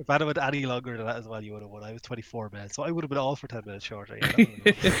longer, if I had went any longer than that as well, you would have won. I was 24 minutes, so I would have been all for 10 minutes shorter.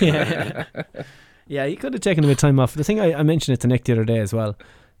 Yeah. Yeah, you could have taken a bit of time off. The thing I mentioned it to Nick the other day as well.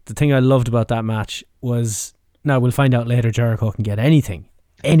 The thing I loved about that match was, now we'll find out later, Jericho can get anything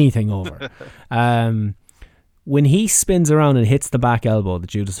over. When he spins around and hits the back elbow, the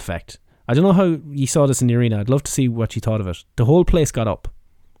Judas effect. I don't know how you saw this in the arena. I'd love to see what you thought of it. The whole place got up.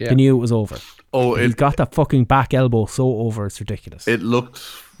 Yeah. They knew it was over. Oh, He got that fucking back elbow so over, it's ridiculous. it looked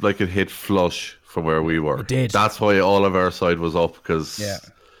like it hit flush from where we were. It did. That's why all of our side was up because. Yeah.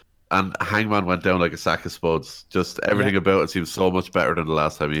 And Hangman went down like a sack of spuds. Just everything about it seems so much better than the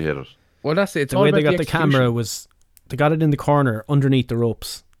last time he hit it. Well, that's it. It's The all way about they got the execution. camera was, they got it in the corner underneath the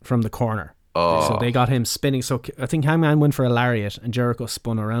ropes from the corner. Oh, So they got him spinning. So I think Hangman went for a lariat and Jericho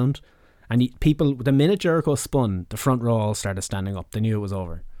spun around. And the minute Jericho spun, the front row all started standing up. They knew it was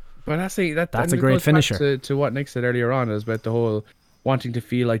over. But that's it. That's and a it great goes back finisher. To what Nick said earlier on is about the whole wanting to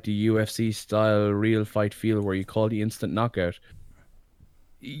feel like the UFC style real fight feel where you call the instant knockout.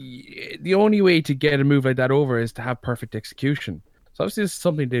 The only way to get a move like that over is to have perfect execution. So obviously this is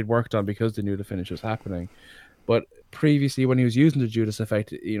something they'd worked on because they knew the finish was happening. But previously when he was using the Judas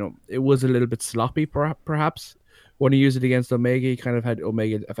effect, it was a little bit sloppy perhaps. When he used it against Omega, he kind of had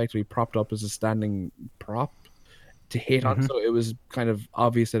Omega effectively propped up as a standing prop to hit on. So it was kind of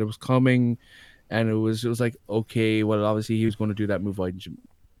obvious that it was coming, and it was like, okay, well obviously he was going to do that move. Why didn't you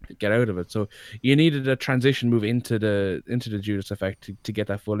get out of it? So you needed a transition move into the Judas effect to get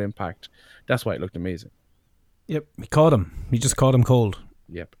that full impact. That's why it looked amazing. Yep. He caught him. He just caught him cold.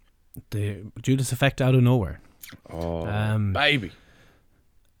 Yep. The Judas effect out of nowhere. Oh, Um, baby.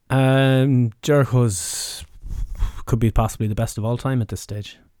 Jericho's could be possibly the best of all time at this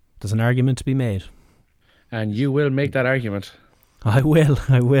stage. There's an argument to be made. And you will make that argument. I will.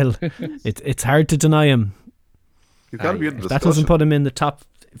 It's hard to deny him. He's got to be in the If that discussion. doesn't put him in the top,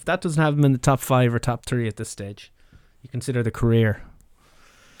 if that doesn't have him in the top 5 or top 3 at this stage, you consider the career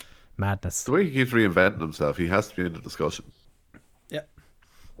madness. The way he keeps reinventing himself, he has to be in the discussion.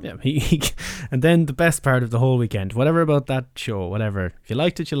 Yeah, and then the best part of the whole weekend, whatever about that show, whatever. If you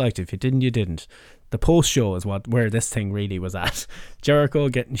liked it, you liked it. If you didn't, you didn't. The post show is where this thing really was at. Jericho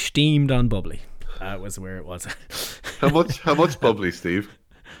getting steamed on bubbly. That was where it was. How much bubbly, Steve?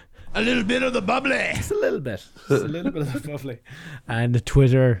 A little bit of the bubbly. Just a little bit. Just a little bit of the bubbly. And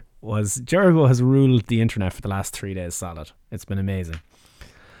Twitter Jericho has ruled the internet for the last 3 days solid. It's been amazing.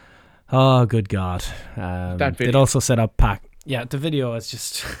 Oh, good God. That video. They'd also set up Pac. Yeah, the video is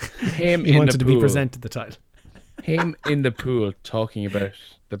just Him he in wanted the to pool. be presented the title. Him in the pool talking about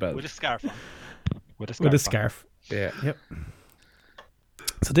the belt. With a scarf on. With a With a scarf. scarf. Yeah. Yep.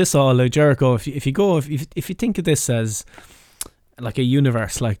 So this all Jericho. If you think of this as like a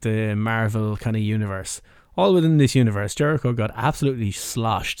universe, like the Marvel kind of universe, all within this universe, Jericho got absolutely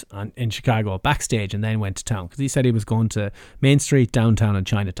sloshed in Chicago backstage, and then went to town because he said he was going to Main Street, downtown, and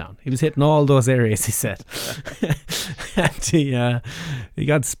Chinatown. He was hitting all those areas. He said, and he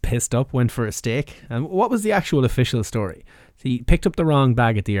got pissed up, went for a steak. And what was the actual official story? He picked up the wrong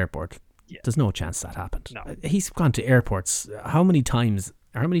bag at the airport. Yeah. There's no chance that happened. No. He's gone to airports. How many times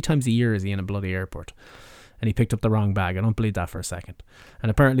a year is he in a bloody airport? And he picked up the wrong bag. I don't believe that for a second.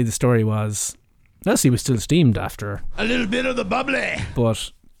 And apparently the story was, yes, he was still steamed after. A little bit of the bubbly.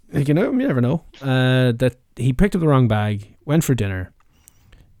 But you never know. That he picked up the wrong bag, went for dinner.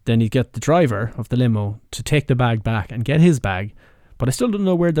 Then he'd get the driver of the limo to take the bag back and get his bag. But I still don't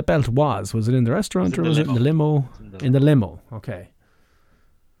know where the belt was. Was it in the restaurant or was it in the limo? In the limo. Okay.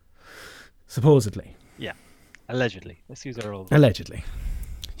 Supposedly. Yeah. Allegedly. Let's use our old. Allegedly.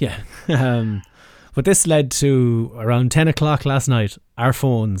 Yeah. But this led to around 10 o'clock last night, our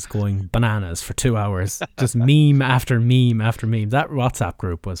phones going bananas for 2 hours. Just meme after meme after meme. That WhatsApp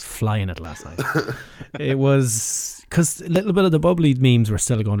group was flying it last night. It was because a little bit of the bubbly memes were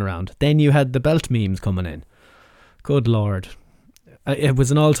still going around. Then you had the belt memes coming in. Good Lord. It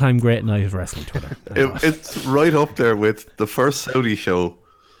was an all-time great night of wrestling Twitter. It's right up there with the first Saudi show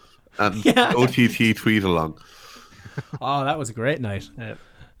and OTT tweet along. Oh, that was a great night.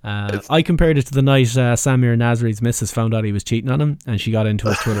 I compared it to the night Samir Nasri's missus found out he was cheating on him, and she got into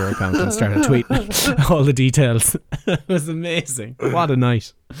his Twitter account and started tweeting all the details. It was amazing. What a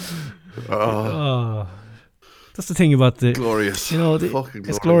night. Oh. That's the thing about the Glorious.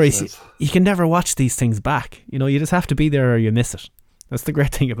 It's glorious. You can never watch these things back. You just have to be there or you miss it. That's the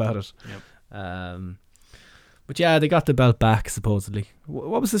great thing about it. Yep. But yeah, they got the belt back supposedly.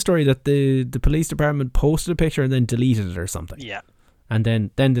 What was the story that the police department posted a picture and then deleted it or something? Yeah. And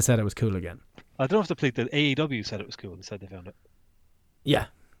then they said it was cool again. I don't know if the AEW said it was cool. They said they found it. Yeah.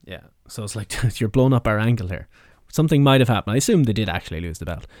 So it's like you're blowing up our angle here. Something might have happened. I assume they did actually lose the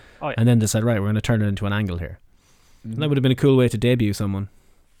belt. Oh, yeah. And then they said, right, we're going to turn it into an angle here. And that would have been a cool way to debut someone.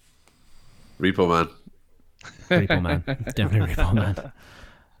 Repo Man. Repo Man. Definitely Repo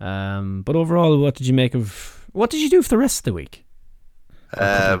Man. But overall, what did you do for the rest of the week? A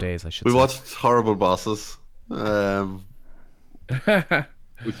couple of days, I should say. We watched Horrible Bosses, which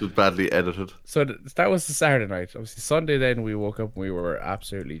was badly edited. So that was the Saturday night. Obviously, Sunday then we woke up and we were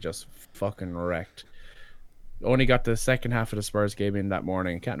absolutely just fucking wrecked. Only got the second half of the Spurs game in that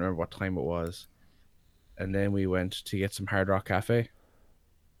morning. Can't remember what time it was. And then we went to get some Hard Rock Cafe.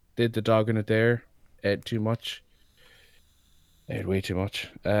 Did the dog in it there. Ate too much. Ate way too much.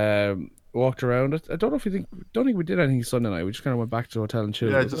 Walked around. I don't think we did anything Sunday night. We just kind of went back to the hotel and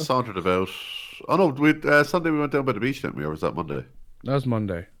chilled. Yeah, just sauntered about. Oh no, Sunday we went down by the beach, didn't we? Or was that Monday? That was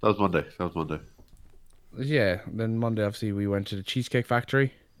Monday. That was Monday. Yeah. Then Monday, obviously, we went to the Cheesecake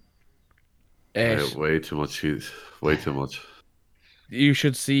Factory. Yeah, way too much cheese. Way too much. You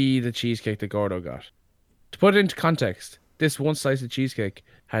should see the cheesecake that Gordo got. To put it into context, this one slice of cheesecake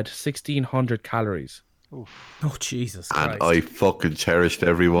had 1,600 calories. Oh, Jesus and Christ. I fucking cherished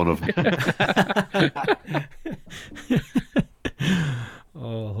every one of them.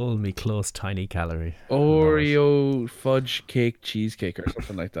 Oh, hold me close, tiny calorie. Oreo fudge cake cheesecake or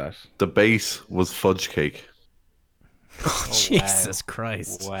something like that. The base was fudge cake. Oh, Jesus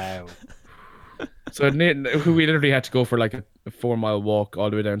Christ. Wow. So we literally had to go for like a 4-mile walk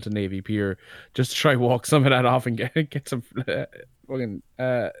all the way down to Navy Pier just to try walk some of that off and get some fucking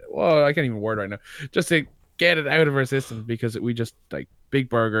well, I can't even word right now, just to get it out of our system, because we just like big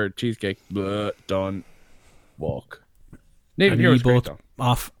burger, cheesecake, blah, done, walk. Navy Pier was great, though.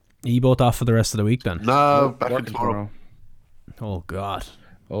 Off. Are you both off for the rest of the week then? No, back in Working tomorrow. Oh God.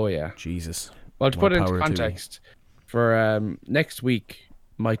 Oh yeah. Jesus. Well, to More put it into power to you. context, for next week,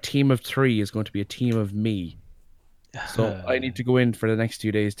 my team of 3 is going to be a team of me. So I need to go in for the next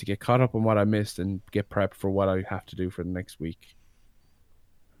 2 days to get caught up on what I missed and get prepped for what I have to do for the next week.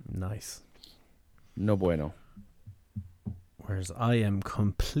 Nice. No bueno. Whereas I am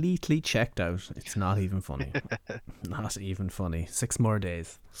completely checked out. It's not even funny. Not even funny. 6 more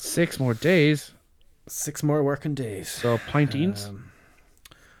days. 6 more days? 6 more working days. So pintines?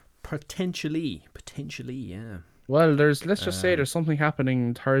 Potentially, yeah. Well, let's just say there's something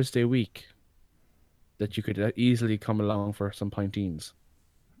happening Thursday week that you could easily come along for some pintines.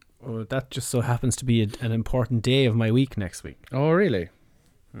 Well, that just so happens to be an important day of my week next week. Oh, really?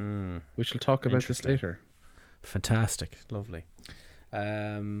 We shall talk about this later. Fantastic. Lovely.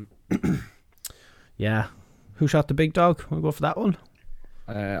 Yeah. Who shot the big dog? We'll go for that one.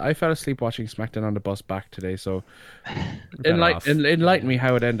 I fell asleep watching SmackDown on the bus back today, so Better enlighten me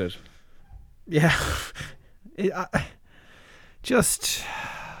how it ended. Yeah. Just...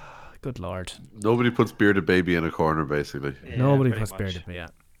 Good Lord. Nobody puts bearded baby in a corner, basically. Yeah, Nobody pretty puts much. bearded baby,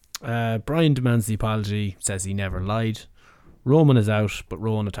 yeah. Brian demands the apology, says he never lied. Roman is out, but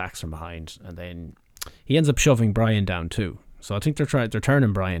Rowan attacks from behind, and then he ends up shoving Brian down too. So I think they're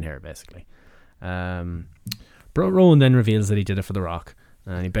turning Brian here, basically. Rowan then reveals that he did it for The Rock,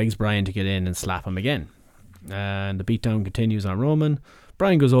 and he begs Brian to get in and slap him again. And the beatdown continues on Roman.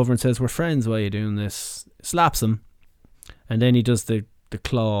 Brian goes over and says, "We're friends, why are you doing this?" Slaps him, and then he does the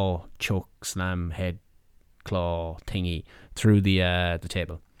claw choke slam head claw thingy through the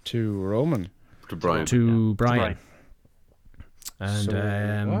table To Roman. To Brian. to Brian.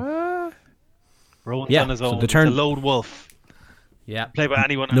 And What? Rowan's yeah, on his so own. the turn- He's a lone wolf. yeah, Play by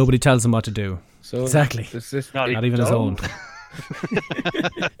anyone else. nobody tells him what to do. So Exactly. Is this Not Not even his own.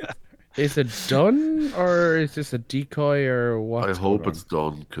 Is it done, or is this a decoy, or what? I hope it's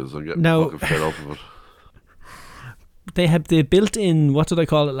done, because I'm getting No. fucking fed up of it. They built in, what did I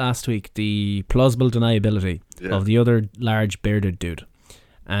call it last week? The plausible deniability Yeah. of the other large bearded dude,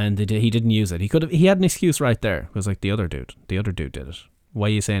 and he didn't use it. He had an excuse right there. It was like the other dude did it. Why are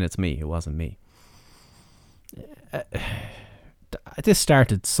you saying it's me? It wasn't me. This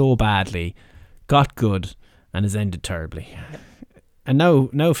started so badly, got good, and has ended terribly. And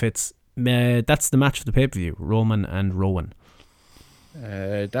now Fitz, that's the match for the pay-per-view, Roman and Rowan.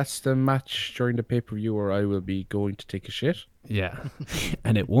 That's the match during the pay-per-view where I will be going to take a shit. Yeah.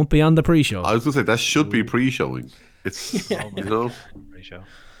 And it won't be on the pre-show. I was going to say, that should be pre-showing. It's, you know, Pretty sure.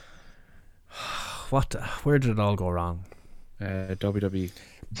 Where did it all go wrong? WWE.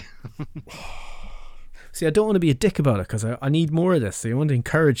 See, I don't want to be a dick about it because I need more of this. So I want to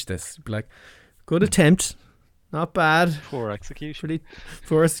encourage this. Be like, good attempt, not bad. Poor execution. Pretty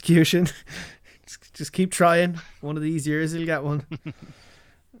poor execution. just keep trying. One of these years you'll get one.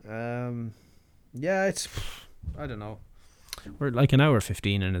 Yeah, it's, I don't know. We're like an hour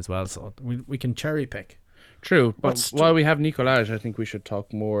 15 in as well, so we can cherry pick. True, but while we have Nicolaj, I think we should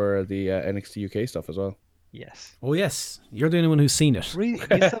talk more of the NXT UK stuff as well. Yes. Oh yes, you're the only one who's seen it. Really? You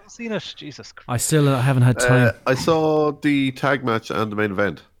still haven't seen it? Jesus Christ. I still haven't had time. I saw the tag match and the main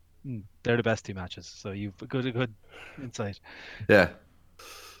event. They're the best 2 matches, so you've a good insight. Yeah.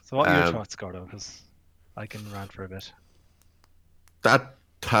 So what are your thoughts, Gordo? Because I can rant for a bit. That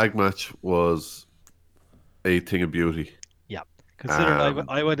tag match was a thing of beauty. Yeah. Considering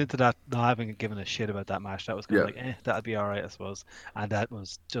I went into that not having given a shit about that match. That was kind of like, that'd be alright, I suppose. And that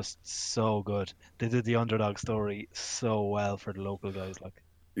was just so good. They did the underdog story so well for the local guys. Like,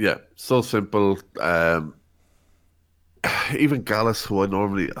 Yeah, so simple. Even Gallus, who I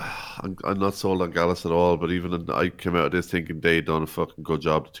normally, I'm not sold on Gallus at all, but even I came out of this thinking they done a fucking good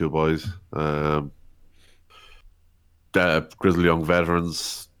job, the 2 boys. The Grizzly Young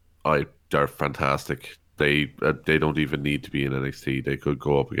veterans, they're fantastic. They don't even need to be in NXT. They could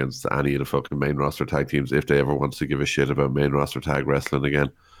go up against any of the fucking main roster tag teams if they ever want to give a shit about main roster tag wrestling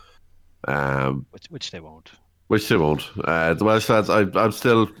again. which they won't. Which they won't. The Welsh lads, I'm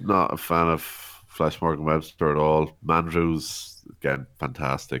still not a fan of Flash Morgan Webster at all. Mandrews, again,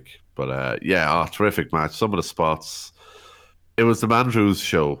 fantastic. But terrific match. Some of the spots. It was the Mandrews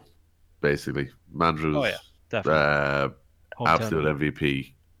show, basically. Mandrews, Oh, yeah, definitely. absolute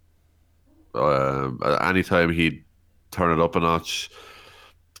MVP. Anytime he'd turn it up a notch,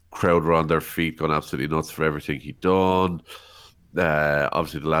 crowd were on their feet going absolutely nuts for everything he'd done.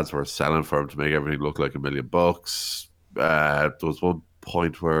 Obviously the lads were selling for him to make everything look like $1 million. There was one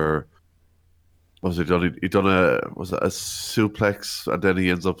point where he'd done a suplex, and then he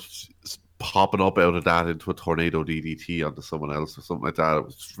ends up popping up out of that into a tornado DDT onto someone else or something like that. It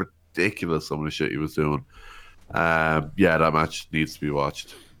was ridiculous, some of the shit he was doing. That match needs to be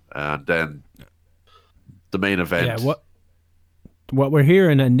watched. And then the main event. Yeah, what we're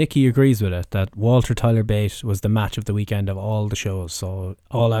hearing, and Nikki agrees with it, that Walter Tyler Bate was the match of the weekend of all the shows. So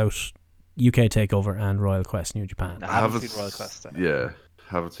All Out, UK Takeover, and Royal Quest New Japan. I haven't seen Royal Quest. Yeah,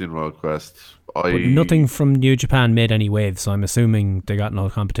 haven't seen Royal Quest. But nothing from New Japan made any waves, so I'm assuming they got no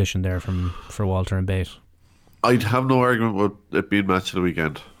competition there for Walter and Bate. I'd have no argument with it being match of the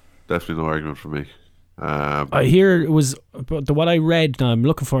weekend. Definitely no argument for me. I hear it was, but what I read, now I'm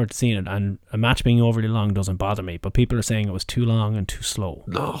looking forward to seeing it, and a match being overly long doesn't bother me, but people are saying it was too long and too slow.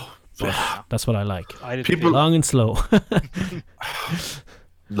 No. That's what I like. People long and slow.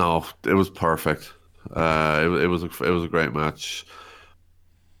 No, it was perfect. It was a great match.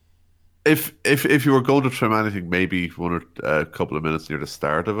 If you were going to trim anything, maybe one or a couple of minutes near the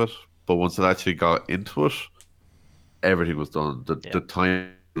start of it, but once it actually got into it, everything was done. The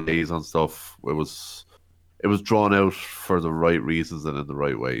time delays on stuff, it was drawn out for the right reasons and in the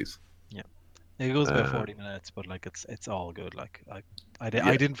right ways. Yeah, it goes about 40 minutes, but like it's all good. Like I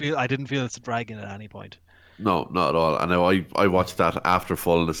didn't feel it's dragging at any point. No, not at all. And I watched that after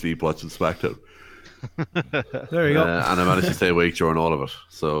falling asleep watching SmackDown. There you go. And I managed to stay awake during all of it.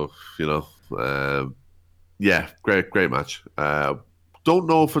 So, yeah, great match. Don't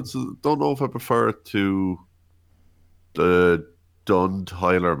know if I prefer it to the Dunn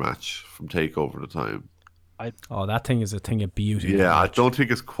Tyler match from TakeOver at the time. That thing is a thing of beauty. Yeah, I don't think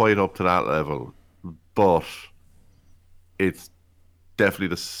it's quite up to that level, but it's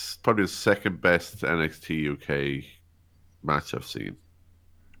definitely probably the second best NXT UK match I've seen.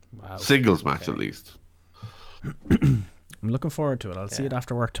 Wow. Singles match at least. I'm looking forward to it. I'll see it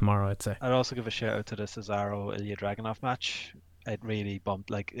after work tomorrow, I'd say. I'd also give a shout out to the Cesaro Ilya Dragunov match. It really bumped.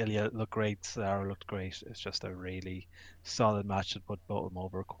 Like, Ilya looked great, Cesaro looked great. It's just a really solid match that put both of them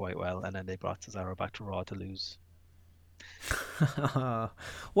over quite well, and then they brought Cesaro back to Raw to lose.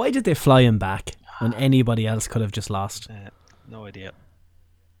 Why did they fly him back when anybody else could have just lost? No idea.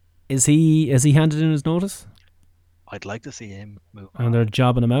 Has he handed in his notice? I'd like to see him move And on. they're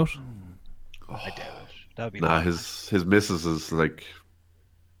jobbing him out? I doubt it. That'd be His missus is like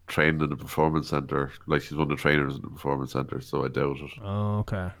trained in the performance center, like she's one of the trainers in the performance center, so I doubt it. Oh,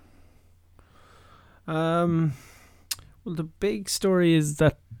 okay. Well, the big story is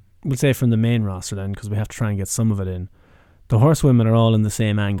that, we'll say from the main roster then, because we have to try and get some of it in. The horsewomen are all in the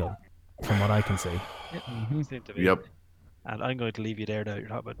same angle, from what I can see. Seem to be. Yep. And I'm going to leave you there now. You're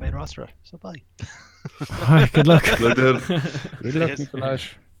talking about main roster, so bye. All right, good luck. Good dude. Good luck,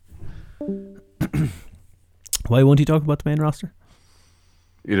 Nicolaj. Why won't he talk about the main roster?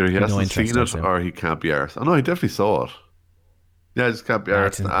 Either he No hasn't interest, seen I it assume. or he can't be arsed. Oh no, he definitely saw it. Yeah, I just can't be I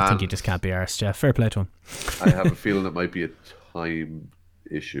arsed. think he just can't be arsed. Yeah, fair play to him. I have a feeling it might be a time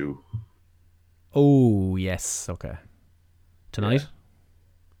issue. Oh, yes. Okay. Tonight?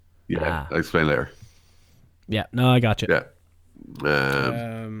 Yeah, I'll explain later. Yeah, no, I got you. Yeah.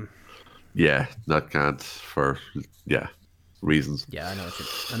 Yeah, That can't for reasons. I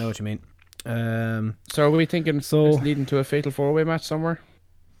know what you mean. So are we thinking it's So- leading to a fatal four-way match somewhere?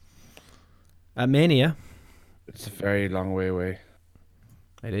 At Mania, It's a very long way away.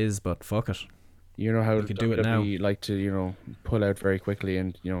 it is, but fuck it. You know how We could do it now. WWE like to, pull out very quickly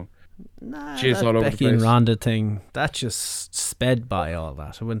and, Nah, Jizz that all over the Becky and place. Ronda thing, that just sped by all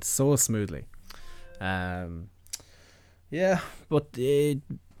that. It went so smoothly. Yeah, but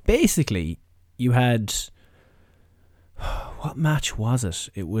basically, you had... What match was it?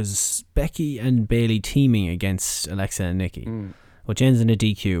 It was Becky and Bailey teaming against Alexa and Nikki, which ends in a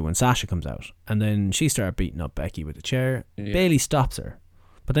DQ when Sasha comes out. And then she started beating up Becky with the chair. Yeah. Bailey stops her,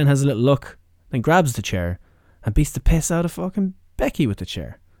 but then has a little look, then grabs the chair and beats the piss out of fucking Becky with the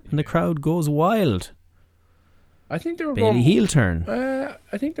chair. And the crowd goes wild. I think they were Bailey going, heel turn.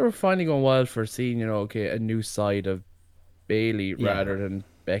 I think they were finally going wild for seeing, a new side of Bailey Yeah. rather than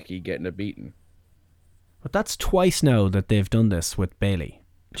Becky getting a beating. But that's twice now that they've done this with Bailey.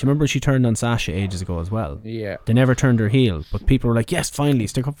 Do you remember she turned on Sasha ages ago as well? Yeah. They never turned her heel, but people were like, yes, finally,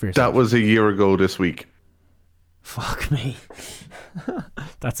 stick up for yourself. That was a year ago this week. Fuck me.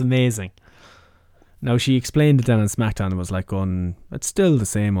 That's amazing. Now, she explained it then on SmackDown and was like going, it's still the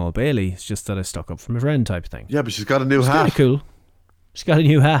same old Bailey, it's just that I stuck up for my friend type thing. Yeah, but she's got a new It's kind hat. of cool. She's got a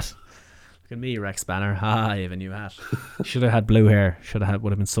new hat. Look at me, Rex Banner. Ha, you have a new hat. Should have had blue hair. Would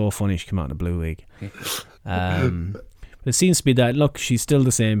have been so funny if she came out in a blue wig. But it seems to be that, look, she's still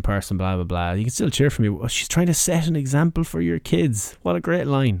the same person, blah, blah, blah. You can still cheer for me. Oh, she's trying to set an example for your kids. What a great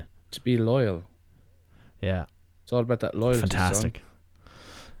line. To be loyal. Yeah. It's all about that loyalty. Fantastic.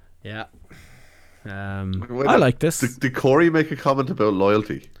 Yeah. Wait, I like this. Did Corey make a comment about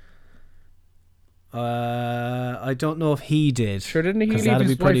loyalty? I don't know if he did. Sure, didn't he 'cause leave that'd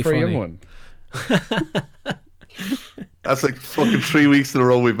his be pretty wife for a young funny. one? That's like fucking 3 weeks in a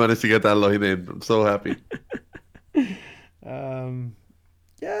row we've managed to get that line in. I'm so happy.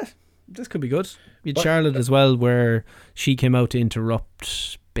 Yeah, this could be good. We had Charlotte as well, where she came out to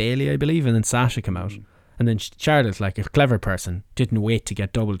interrupt Bailey, I believe, and then Sasha came out. And then Charlotte, like a clever person, didn't wait to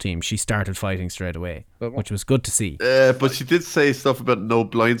get double teamed. She started fighting straight away, which was good to see. But she did say stuff about no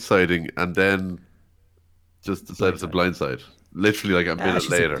blindsiding, and then just decided to blindside. Literally like a minute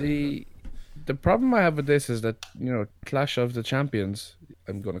later. The problem I have with this is that, you know, Clash of the Champions,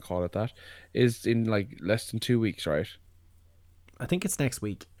 I'm going to call it that, is in like less than 2 weeks, right? I think it's next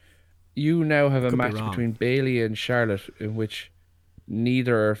week. You now have a Could be match wrong. between Bailey and Charlotte in which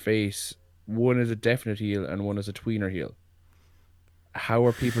neither are face. One is a definite heel and one is a tweener heel. How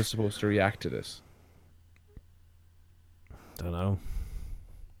are people supposed to react to this? Don't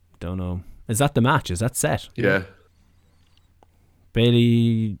know. Is that the match? Is that set? Yeah.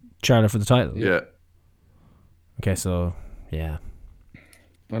 Bailey, Charlotte for the title? Yeah. Okay, so, yeah.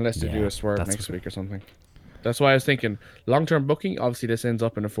 Unless they do Yeah, a swerve that's next what- week or something. That's why I was thinking long-term booking, obviously this ends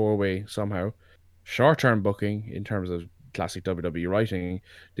up in a 4-way somehow. Short-term booking, in terms of classic WWE writing,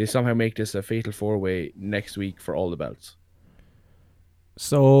 they somehow make this a fatal 4-way next week for all the belts.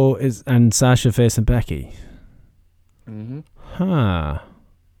 So, and Sasha facing Becky? Mm-hmm. Huh.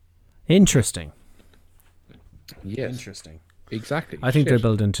 Interesting. Yes, Interesting. exactly. I think Shit. they're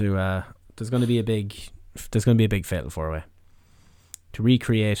building to, there's going to be a big fatal 4-way. To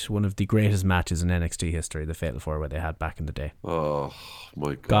recreate one of the greatest matches in NXT history, the fatal 4-way they had back in the day. Oh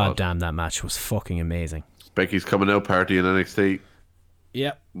my god. God damn, that match was fucking amazing. Becky's coming out party in NXT.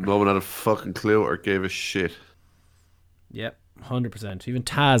 Yep. No one had a fucking clue or gave a shit. Yep. 100%. Even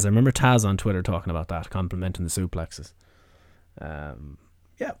Taz, I remember Taz on Twitter talking about that, complimenting the suplexes.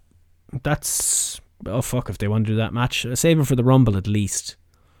 Yeah. That's, oh fuck, if they want to do that match, save it for the Rumble at least.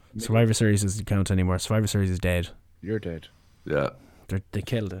 Survivor Series doesn't count anymore. Survivor Series is dead. You're dead. Yeah. They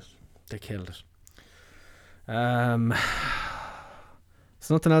killed it. There's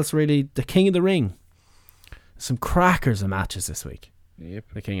nothing else really. The King of the Ring. Some crackers of matches this week. Yep.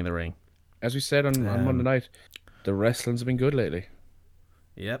 The King of the Ring. As we said on Monday night, the wrestling's been good lately.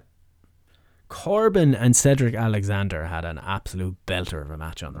 Yep. Corbin and Cedric Alexander had an absolute belter of a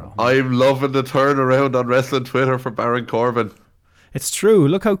match on the Raw. I'm loving the turnaround on wrestling Twitter for Baron Corbin. It's true.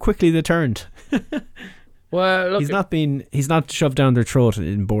 Look how quickly they turned. Well, look, He's not shoved down their throat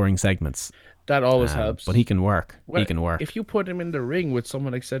in boring segments. that always helps. But he can work. Well, he can work. If you put him in the ring with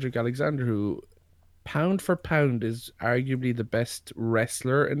someone like Cedric Alexander, who pound for pound is arguably the best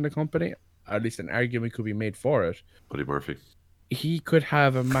wrestler in the company, at least an argument could be made for it, Buddy Murphy. he could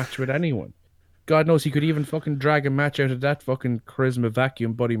have a match with anyone. God knows he could even fucking drag a match out of that fucking charisma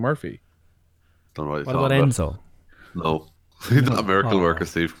vacuum, Buddy Murphy. Don't know what What about Enzo? No. He's not a miracle worker,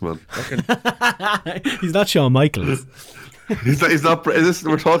 Steve. Come on. He's not Shawn Michaels. He's not.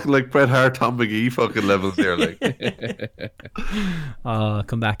 We're talking like Bret Hart, Tom McGee fucking levels here. Like,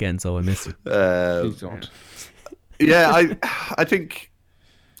 Come back, Enzo. I miss you. Please don't. yeah, I think.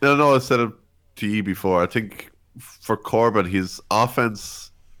 I know I said it to you before. I think for Corbin, his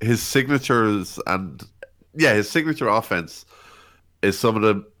offense, his signatures, and his signature offense is some of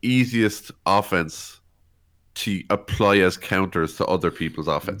the easiest offense to apply as counters to other people's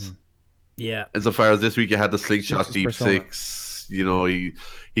offense. Yeah. Insofar as this week you had the slingshot That's his deep persona. six, you know, he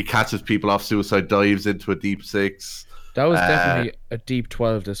catches people off suicide dives into a deep six. That was definitely a deep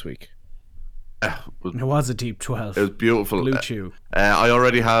 12 this week. It was a deep 12. It was beautiful. Blue Chew. I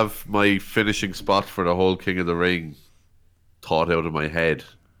already have my finishing spot for the whole King of the Ring thought out of my head.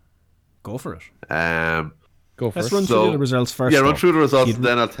 Go for it. Go for Let's it. run through the results first. Yeah, run though. through the results and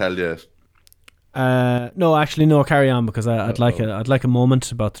then I'll tell you. No, actually, no. Carry on because I'd like a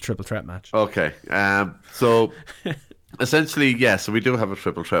moment about the triple threat match. Okay. So essentially, so we do have a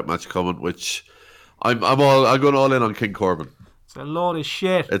triple threat match coming, which I'm going all in on King Corbin. It's a load of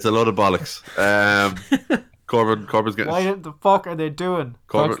shit. It's a load of bollocks. Corbin's getting the fuck are they doing?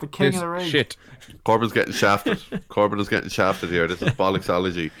 Corbin- That's the King This of the Ring. shit. Corbin's getting shafted. Corbin is getting shafted here. This is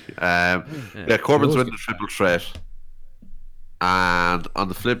bollocksology. Corbin's winning the triple threat. And on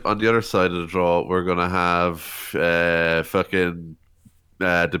the other side of the draw, we're gonna have the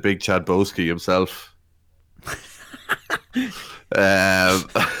big Chad Boski himself.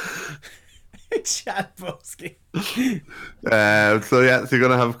 Chad Boski. So you're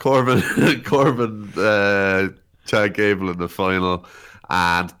gonna have Corbin, Chad Gable in the final,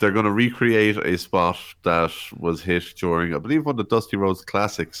 and they're gonna recreate a spot that was hit during, I believe, one of the Dusty Rhodes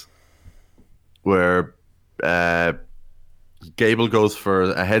Classics, where Gable goes for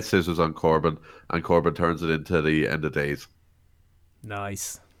a head scissors on Corbin, and Corbin turns it into the End of Days.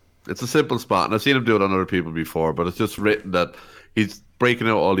 Nice. It's a simple spot, and I've seen him do it on other people before, but it's just written that he's breaking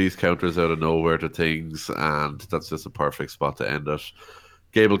out all these counters out of nowhere to things, and that's just a perfect spot to end it.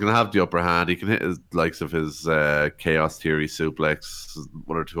 Gable can have the upper hand. He can hit his likes of his Chaos Theory suplex,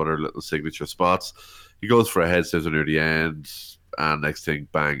 one or two other little signature spots. He goes for a head scissor near the end, and next thing,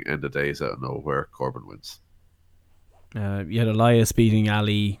 bang, end of days out of nowhere, Corbin wins. You had Elias beating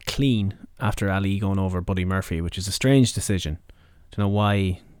Ali clean after Ali going over Buddy Murphy, which is a strange decision. Don't know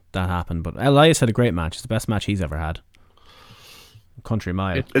why that happened, but Elias had a great match. It's the best match he's ever had. Country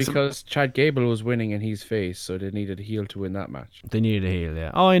mile. It's because Chad Gable was winning and he's face, so they needed a heel to win that match. They needed a heel,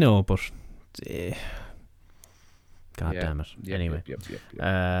 yeah. Oh, I know, but God damn it. Yep, anyway, yep.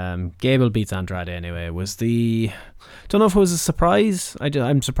 Gable beats Andrade anyway. Don't know if it was a surprise.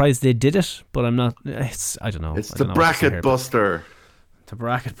 I'm surprised they did it, but I'm not. I don't know. It's the bracket buster. The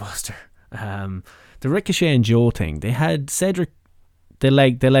bracket buster. The Ricochet and Joe thing. They had Cedric. They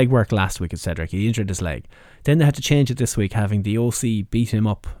leg work last week at Cedric. He injured his leg. Then they had to change it this week, having the OC beat him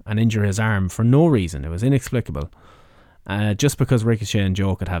up and injure his arm for no reason. It was inexplicable. Just because Ricochet and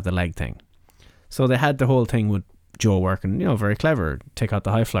Joe could have the leg thing. So they had the whole thing with Joe working, very clever. Take out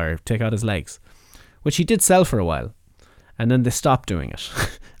the high flyer, take out his legs, which he did sell for a while. And then they stopped doing it.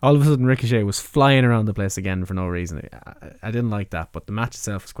 All of a sudden Ricochet was flying around the place again for no reason. I didn't like that, but the match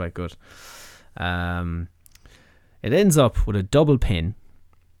itself was quite good. It ends up with a double pin.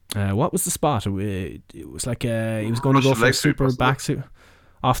 What was the spot? It was like he was going to go for a super back suit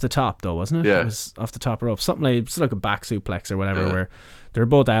off the top, though, wasn't it? Yeah. It was off the top rope. Something like it's like a back suplex or whatever, where they're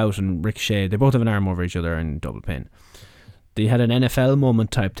both out and Ricochet. They both have an arm over each other and double pin. They had an NFL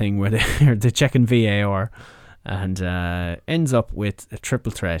moment type thing where they're checking VAR, and ends up with a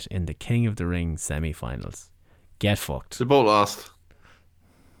triple threat in the King of the Ring semi-finals. Get fucked. They both lost.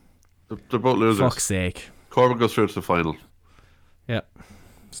 They're both losers. Fuck's sake. Corbin goes through to the final. Yeah.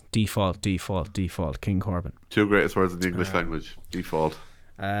 Default. King Corbin. Two greatest words in the English language. Default.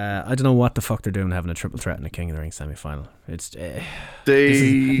 I don't know what the fuck they're doing having a triple threat in the King of the Ring semi-final. It's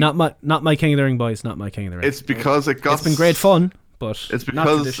not my King of the Ring, boys. Not my King of the Ring. It's because it's been great fun, but it's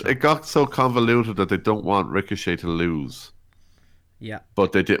because it got so convoluted that they don't want Ricochet to lose. Yeah.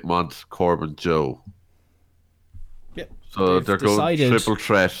 But they didn't want Corbin Joe. Yeah. So they're going triple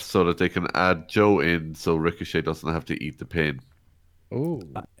threat so that they can add Joe in so Ricochet doesn't have to eat the pin. Oh.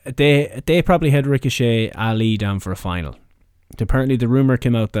 They probably had Ricochet Ali down for a final. Apparently the rumour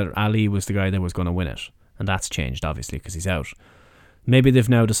came out that Ali was the guy that was going to win it, and that's changed obviously because he's out. Maybe they've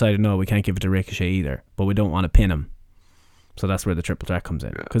now decided no, we can't give it to Ricochet either, but we don't want to pin him. So that's where the triple threat comes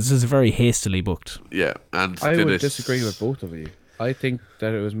in, because this is very hastily booked. Yeah, and I would disagree with both of you. I think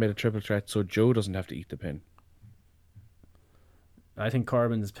that it was made a triple threat so Joe doesn't have to eat the pin. I think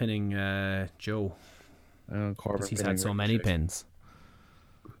Corbin's pinning Joe. Corbin he's had so many pins.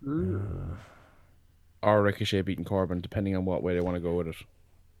 Or Ricochet beating Corbin, depending on what way they want to go with it.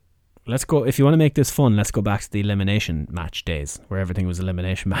 Let's go. If you want to make this fun, let's go back to the elimination match days where everything was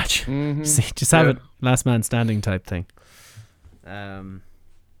elimination match. Mm-hmm. See, just have it last man standing type thing.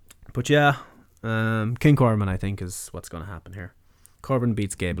 But yeah, King Corbin I think is what's going to happen here. Corbin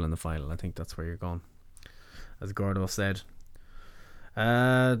beats Gable in the final. I think that's where you're going, as Gordo said.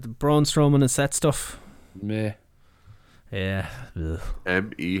 The Braun Strowman and Seth stuff. Meh. Yeah.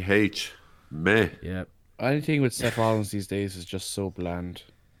 MEH. Meh. Yeah. Anything with Seth Rollins these days is just so bland.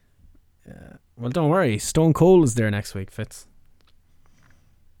 Yeah. Well, don't worry. Stone Cold is there next week, Fitz.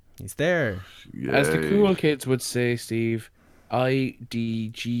 He's there. Yay. As the cool kids would say, Steve,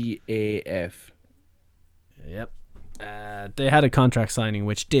 IDGAF. Yep. They had a contract signing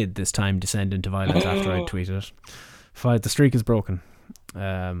which did this time descend into violence after I tweeted it. The streak is broken.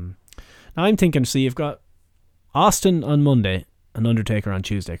 Now I'm thinking, see, you've got Austin on Monday and Undertaker on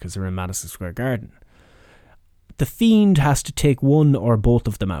Tuesday because they're in Madison Square Garden. The Fiend has to take one or both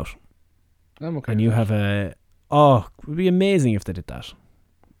of them out. I'm okay. And you have it would be amazing if they did that.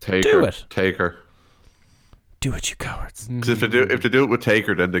 Do it. Taker. Do it, you cowards. Because if they do it with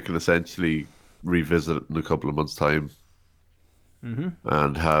Taker, then they can essentially revisit it in a couple of months' time. Mm-hmm.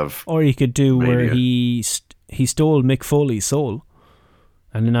 And have. Or you could do Mania. where he stole Mick Foley's soul,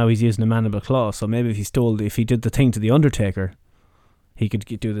 and now he's using a mandible claw. So maybe if he did the thing to the Undertaker, he could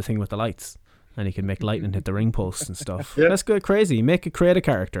do the thing with the lights, and he could make lightning hit the ring posts and stuff. Yeah. Let's go crazy. Create a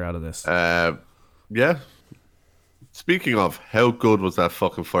character out of this. Yeah. Speaking of, how good was that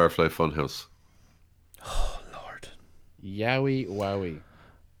fucking Firefly Funhouse? Oh Lord. Yowie wowie.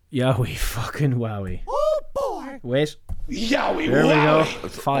 Yowie fucking wowie. Oh boy. Wait. Yowie There we go. wowie.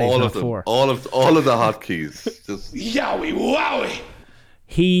 5, all not of them. 4. All of the hotkeys. Just Yowie wowie.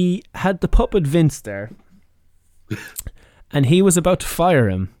 He had the puppet Vince there, and he was about to fire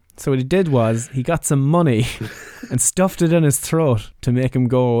him, So what he did was he got some money and stuffed it in his throat to make him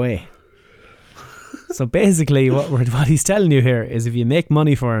go away. So basically what he's telling you here is if you make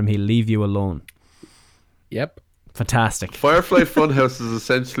money for him, he'll leave you alone. Yep. Fantastic. Firefly Funhouse is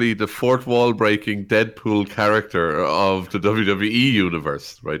essentially the fourth wall breaking Deadpool character of the WWE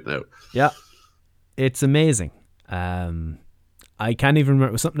universe right now. Yeah. It's amazing. I can't even remember.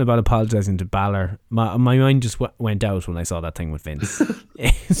 It was something about apologizing to Balor. My mind just went out when I saw that thing with Vince.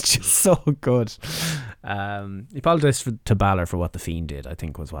 It's just so good. He apologized to Balor for what the Fiend did, I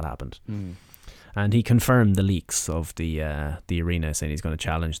think was what happened. And he confirmed the leaks of the arena, saying he's going to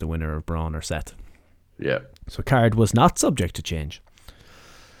challenge the winner of Braun or Seth. Yeah. So card was not subject to change.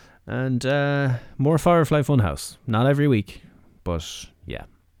 And more Firefly Funhouse. Not every week, but yeah.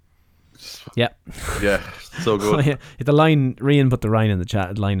 Yeah. Yeah, so good. The line, Rian put the line in the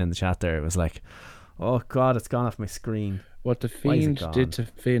chat there. It was like, oh God, it's gone off my screen. What the Fiend did to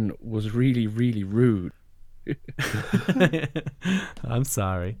Finn was really, really rude. I'm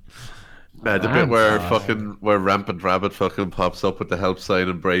sorry. The bit where Rampant Rabbit fucking pops up with the help sign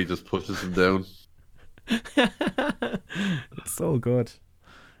and Bray just pushes him down. It's so good.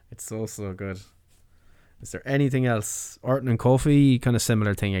 It's so good. Is there anything else? Orton and Kofi, kind of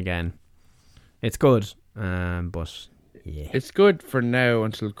similar thing again. It's good, but yeah. It's good for now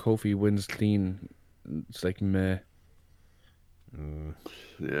until Kofi wins clean. It's like meh.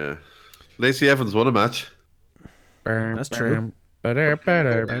 Yeah. Lacey Evans won a match. That's true. The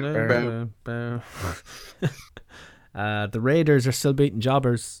Raiders are still beating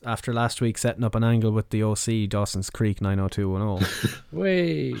jobbers after last week setting up an angle with the OC Dawson's Creek 90210.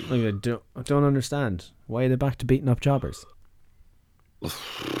 Wait. I don't understand. Why are they back to beating up jobbers?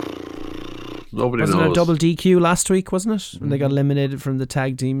 Nobody wasn't knows. it a double DQ last week, wasn't it? When they got eliminated from the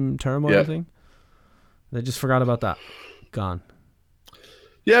tag team turmoil thing? They just forgot about that. Gone.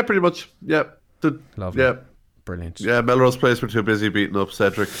 Yeah, pretty much. Yeah. Lovely. Yeah. Brilliant. Yeah, Melrose Place were too busy beating up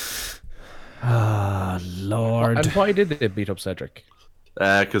Cedric. Ah, Lord. And why did they beat up Cedric?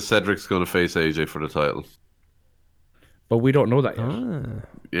 Because Cedric's going to face AJ for the title. But we don't know that yet.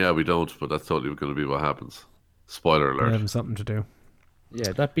 Yeah, we don't, but that's totally going to be what happens. Spoiler alert. They have something to do.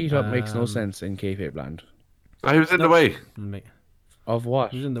 Yeah, that beat up makes no sense in kayfabe land. He was in the way. Of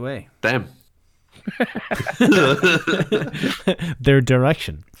what? He was in the way. Damn. Their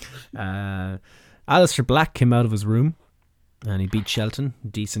direction. Aleister Black came out of his room and he beat Shelton.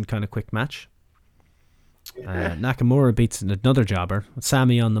 Decent kind of quick match. Nakamura beats another jobber.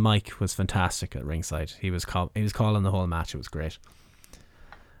 Sammy on the mic was fantastic at ringside. He was calling the whole match. It was great.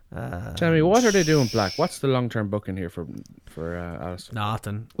 Tell me, what are they doing, Black? What's the long-term booking here for Aleister?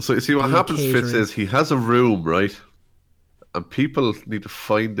 Nothing. So you see what happens, catering. Fitz, is he has a room, right? And people need to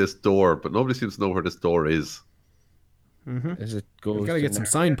find this door, but nobody seems to know where this door is. Is it We've got to get some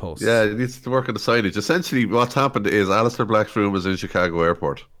signposts. Yeah, it needs to work on the signage. Essentially, what's happened is Aleister Black's room is in Chicago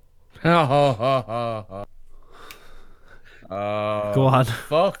Airport. Oh, Go on.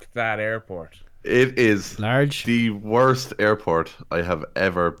 Fuck that airport. It is Large. the worst airport I have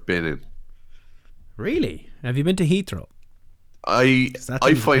ever been in. Really? Have you been to Heathrow? I thing's find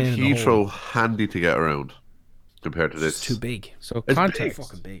a pain in the Heathrow handy to get around compared to this. It's too big. So It's context.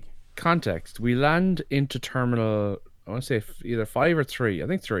 Fucking big. Context. We land into terminal, I want to say either 5 or 3. I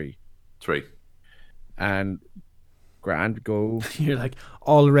think 3. 3. And grand go. You're like,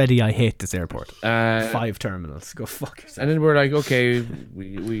 already I hate this airport. 5 5 terminals. Go fuck yourself. And then we're like, okay,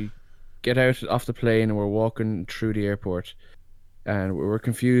 we get out off the plane and we're walking through the airport and we're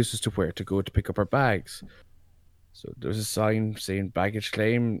confused as to where to go to pick up our bags. So there's a sign saying baggage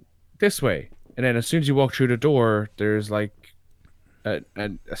claim this way. And then as soon as you walk through the door, there's like a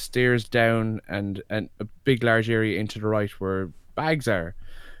stairs down and a big large area into the right where bags are.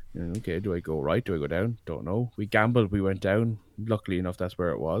 Okay, do I go right? Do I go down? Don't know. We gambled, we went down. Luckily enough, that's where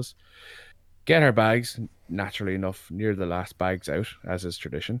it was. Get our bags, naturally enough, near the last bags out, as is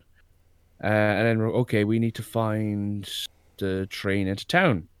tradition. And then, okay, we need to find the train into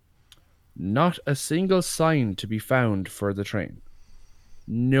town. Not a single sign to be found for the train.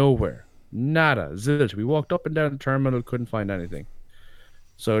 Nowhere. Nada. Zilch. We walked up and down the terminal, couldn't find anything.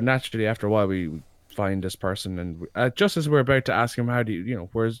 So naturally, after a while, we find this person, and just as we're about to ask him, how do you,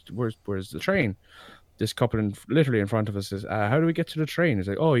 where's the train? This couple literally in front of us says, how do we get to the train? He's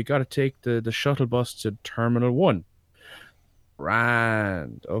like, oh, you got to take the shuttle bus to Terminal 1.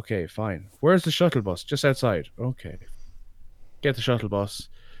 Grand. Okay, fine. Where's the shuttle bus? Just outside. Okay. Get the shuttle bus.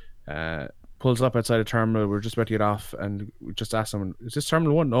 Pulls up outside the terminal. We're just about to get off, and we just asked someone, is this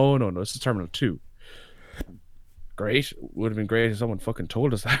Terminal 1? No, this is Terminal 2. Great. Would have been great if someone fucking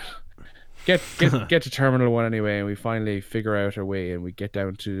told us that. get to Terminal 1 anyway, and we finally figure out our way, and we get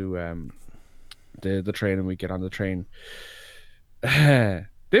down to the train, and we get on the train.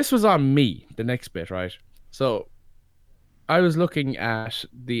 This was on me, the next bit, right? So I was looking at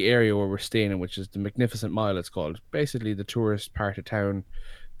the area where we're staying in, which is the Magnificent Mile, it's called. Basically the tourist part of town.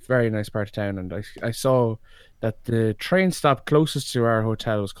 Very nice part of town. And I saw that the train stop closest to our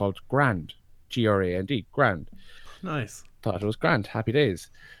hotel was called Grand. Grand. Grand. Nice. Thought it was grand. Happy days.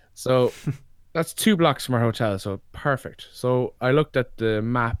 So that's 2 blocks from our hotel. So perfect. So I looked at the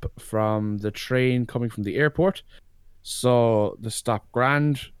map from the train coming from the airport. Saw the stop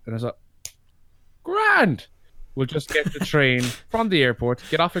Grand. And I thought, Grand! We'll just get the train from the airport,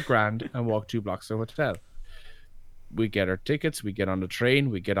 get off at Grand, and walk 2 blocks to the hotel. We get our tickets, we get on the train,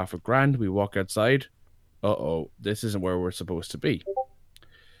 we get off at Grand, we walk outside. This isn't where we're supposed to be.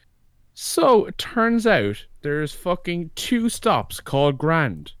 So it turns out there's fucking 2 stops called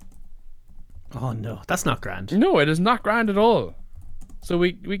Grand. Oh no, that's not Grand. No, it is not Grand at all. So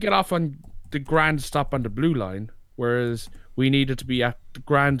we get off on the Grand stop on the blue line, whereas we needed to be at the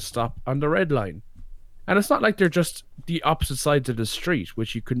Grand stop on the red line. And it's not like they're just the opposite sides of the street,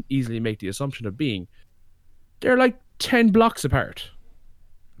 which you couldn't easily make the assumption of being. They're like 10 blocks apart.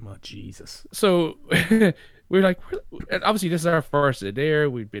 Oh, Jesus. So we're like, obviously this is our first day there.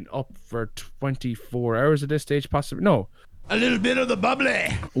 We've been up for 24 hours at this stage, possibly. No. A little bit of the bubbly.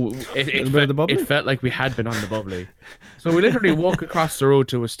 It felt like we had been on the bubbly. So we literally walk across the road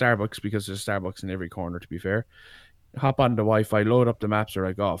to a Starbucks, because there's Starbucks in every corner, to be fair. Hop on the Wi-Fi, load up the maps. Are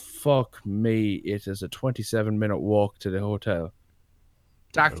like, oh fuck me! It is a 27-minute walk to the hotel.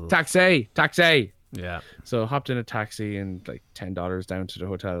 Taxi. Yeah. So hopped in a taxi and like $10 down to the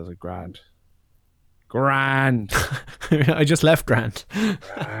hotel. I was like, grand. I just left Grand.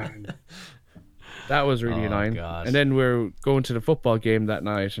 That was really annoying. God. And then we're going to the football game that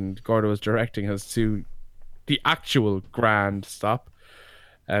night, and Gordo was directing us to the actual Grand stop.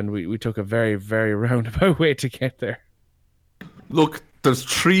 And we took a very, very roundabout way to get there. Look, there's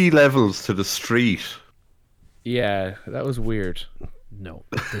 3 levels to the street. Yeah, that was weird. No.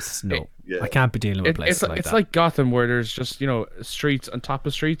 Yeah. I can't be dealing with places like that. It's like Gotham, where there's just, streets on top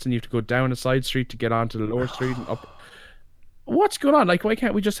of streets, and you have to go down a side street to get onto the lower street and up. What's going on? Like, why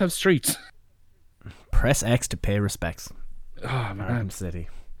can't we just have streets? Press X to pay respects. Oh, man. Arkham City.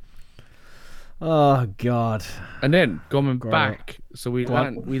 Oh God! And then going back, so we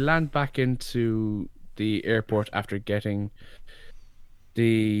land back into the airport after getting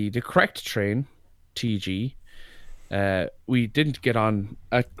the correct train, TG. We didn't get on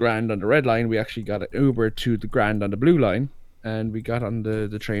at Grand on the red line. We actually got an Uber to the Grand on the blue line, and we got on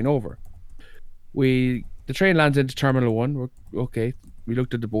the train over. The train lands into Terminal 1. We're okay. We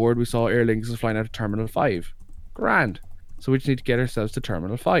looked at the board. We saw Aer Lingus was flying out of Terminal 5. Grand. So we just need to get ourselves to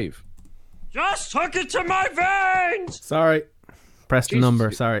Terminal 5. Just hook it to my veins! Sorry. Press the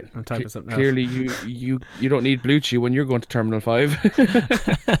number. Sorry. I'm typing something else. Clearly, you don't need Blue Chew when you're going to Terminal 5.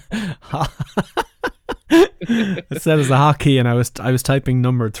 It said as a hotkey, and I was typing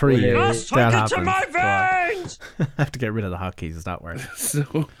number 3. Just hook that it happened. to my veins! I have to get rid of the hotkeys. Does that work?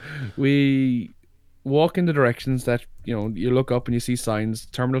 So we walk in the directions that, you look up and you see signs,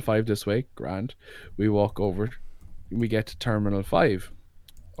 Terminal 5 this way, Grand. We walk over, we get to Terminal 5.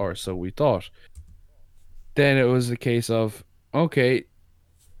 Or so we thought. Then it was a case of, okay,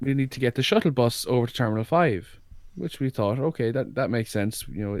 we need to get the shuttle bus over to Terminal 5, which we thought, okay, that makes sense.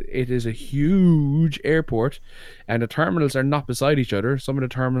 It is a huge airport, and the terminals are not beside each other. Some of the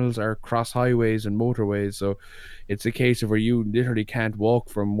terminals are cross highways and motorways, so it's a case of where you literally can't walk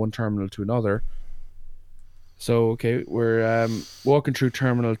from one terminal to another. So, okay, we're walking through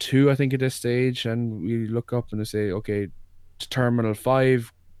Terminal 2, I think, at this stage, and we look up and they say, okay, to Terminal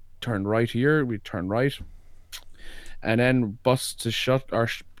 5, turn right here. We turn right, and then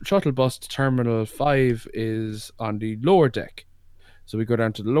shuttle bus to Terminal 5 is on the lower deck. So we go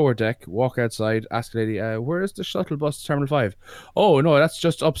down to the lower deck, walk outside, ask the lady, where is the shuttle bus to Terminal 5? Oh no, that's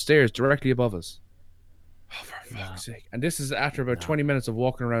just upstairs, directly above us. Oh, for fuck's sake. And this is after about 20 minutes of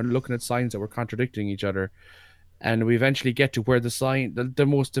walking around looking at signs that were contradicting each other, and we eventually get to where the sign, the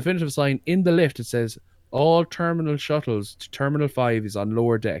most definitive sign in the lift, it says all terminal shuttles to Terminal 5 is on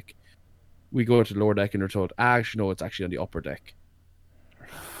lower deck. We go to the lower deck and we're told, actually, no, it's actually on the upper deck.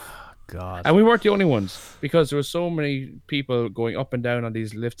 God. And we weren't the only ones, because there were so many people going up and down on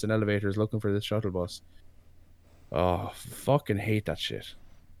these lifts and elevators looking for this shuttle bus. Oh, fucking hate that shit.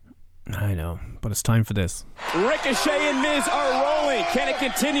 I know, but it's time for this. Ricochet and Miz are rolling. Can it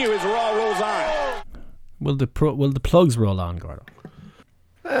continue as Raw rolls on? Will the plugs roll on, Gordo?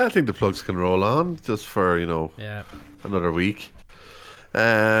 I think the plugs can roll on just for, another week.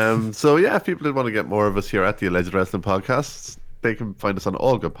 So yeah, if people did want to get more of us here at the Alleged Wrestling Podcast, they can find us on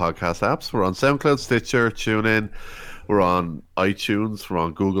all good podcast apps. We're on SoundCloud, Stitcher, TuneIn. We're on iTunes. We're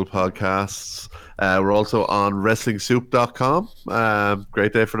on Google Podcasts. We're also on WrestlingSoup.com.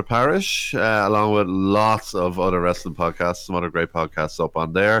 Great day for the parish, along with lots of other wrestling podcasts, some other great podcasts up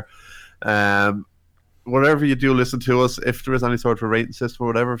on there. Whatever you do listen to us, if there is any sort of a rating system or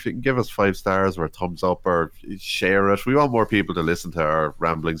whatever, if you can give us 5 stars or a thumbs up or share it. We want more people to listen to our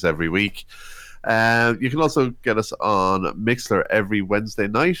ramblings every week. You can also get us on Mixlr every Wednesday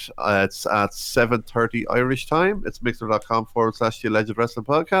night. It's at 7:30 Irish time. It's mixlr.com/The Alleged Wrestling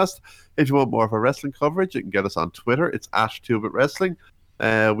Podcast. If you want more of our wrestling coverage, you can get us on Twitter. It's @2bit Wrestling.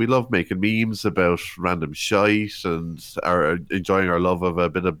 We love making memes about random shite and are enjoying our love of a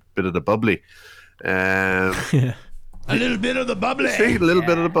bit of the bubbly. A little bit of the bubbly. See, a little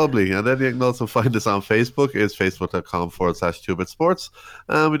bit of the bubbly. And then you can also find us on Facebook. It's facebook.com/2bit sports.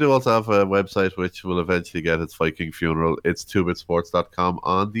 And we do also have a website which will eventually get its Viking funeral. It's 2bitsports.com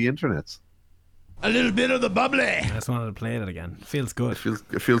on the internet. A little bit of the bubbly. I just wanted to play it again. Feels good.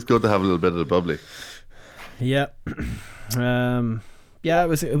 It feels good to have a little bit of the bubbly. Yeah. Yeah, it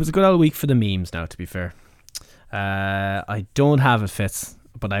was a good old week for the memes now, to be fair. I don't have it, Fitz,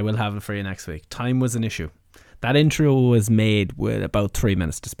 but I will have it for you next week. Time was an issue. That intro was made with about 3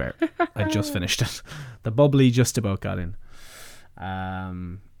 minutes to spare. I just finished it. The bubbly just about got in.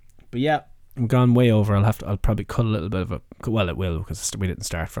 But yeah, I'm gone way over. I'll probably cut a little bit of it. Well, it will, because we didn't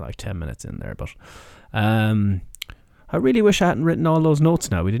start for like 10 minutes in there. But I really wish I hadn't written all those notes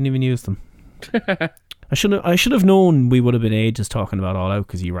now. We didn't even use them. I should have known we would have been ages talking about All Out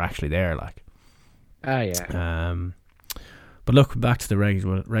because you were actually there, like. Yeah. But look, back to the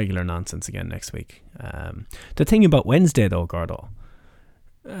regular nonsense again next week. The thing about Wednesday, though, Gordo,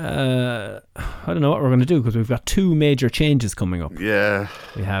 I don't know what we're going to do because we've got 2 major changes coming up. Yeah.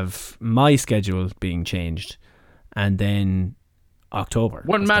 We have my schedule being changed, and then October.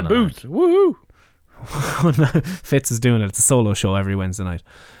 One man booth. Woohoo! Fitz is doing it. It's a solo show every Wednesday night.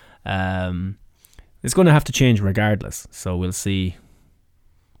 It's going to have to change regardless, so we'll see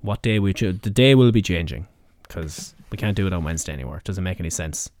what day we choose. The day will be changing because we can't do it on Wednesday anymore. It doesn't make any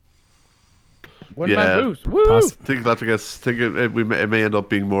sense. One man booth. Woo! Think it may end up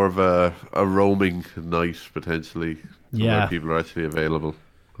being more of a roaming night potentially. Where people are actually available.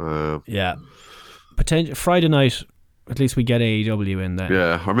 Yeah. Friday night, at least we get AEW in then.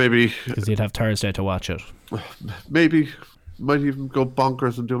 Yeah, or maybe because you'd have Thursday to watch it. Maybe might even go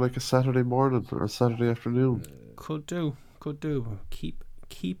bonkers and do like a Saturday morning or a Saturday afternoon. Could do. Keep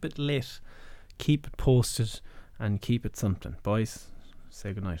it lit, keep it posted, and keep it something. Boys,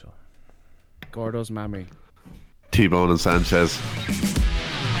 say goodnight. Gordo's mammy. T-Bone and Sanchez.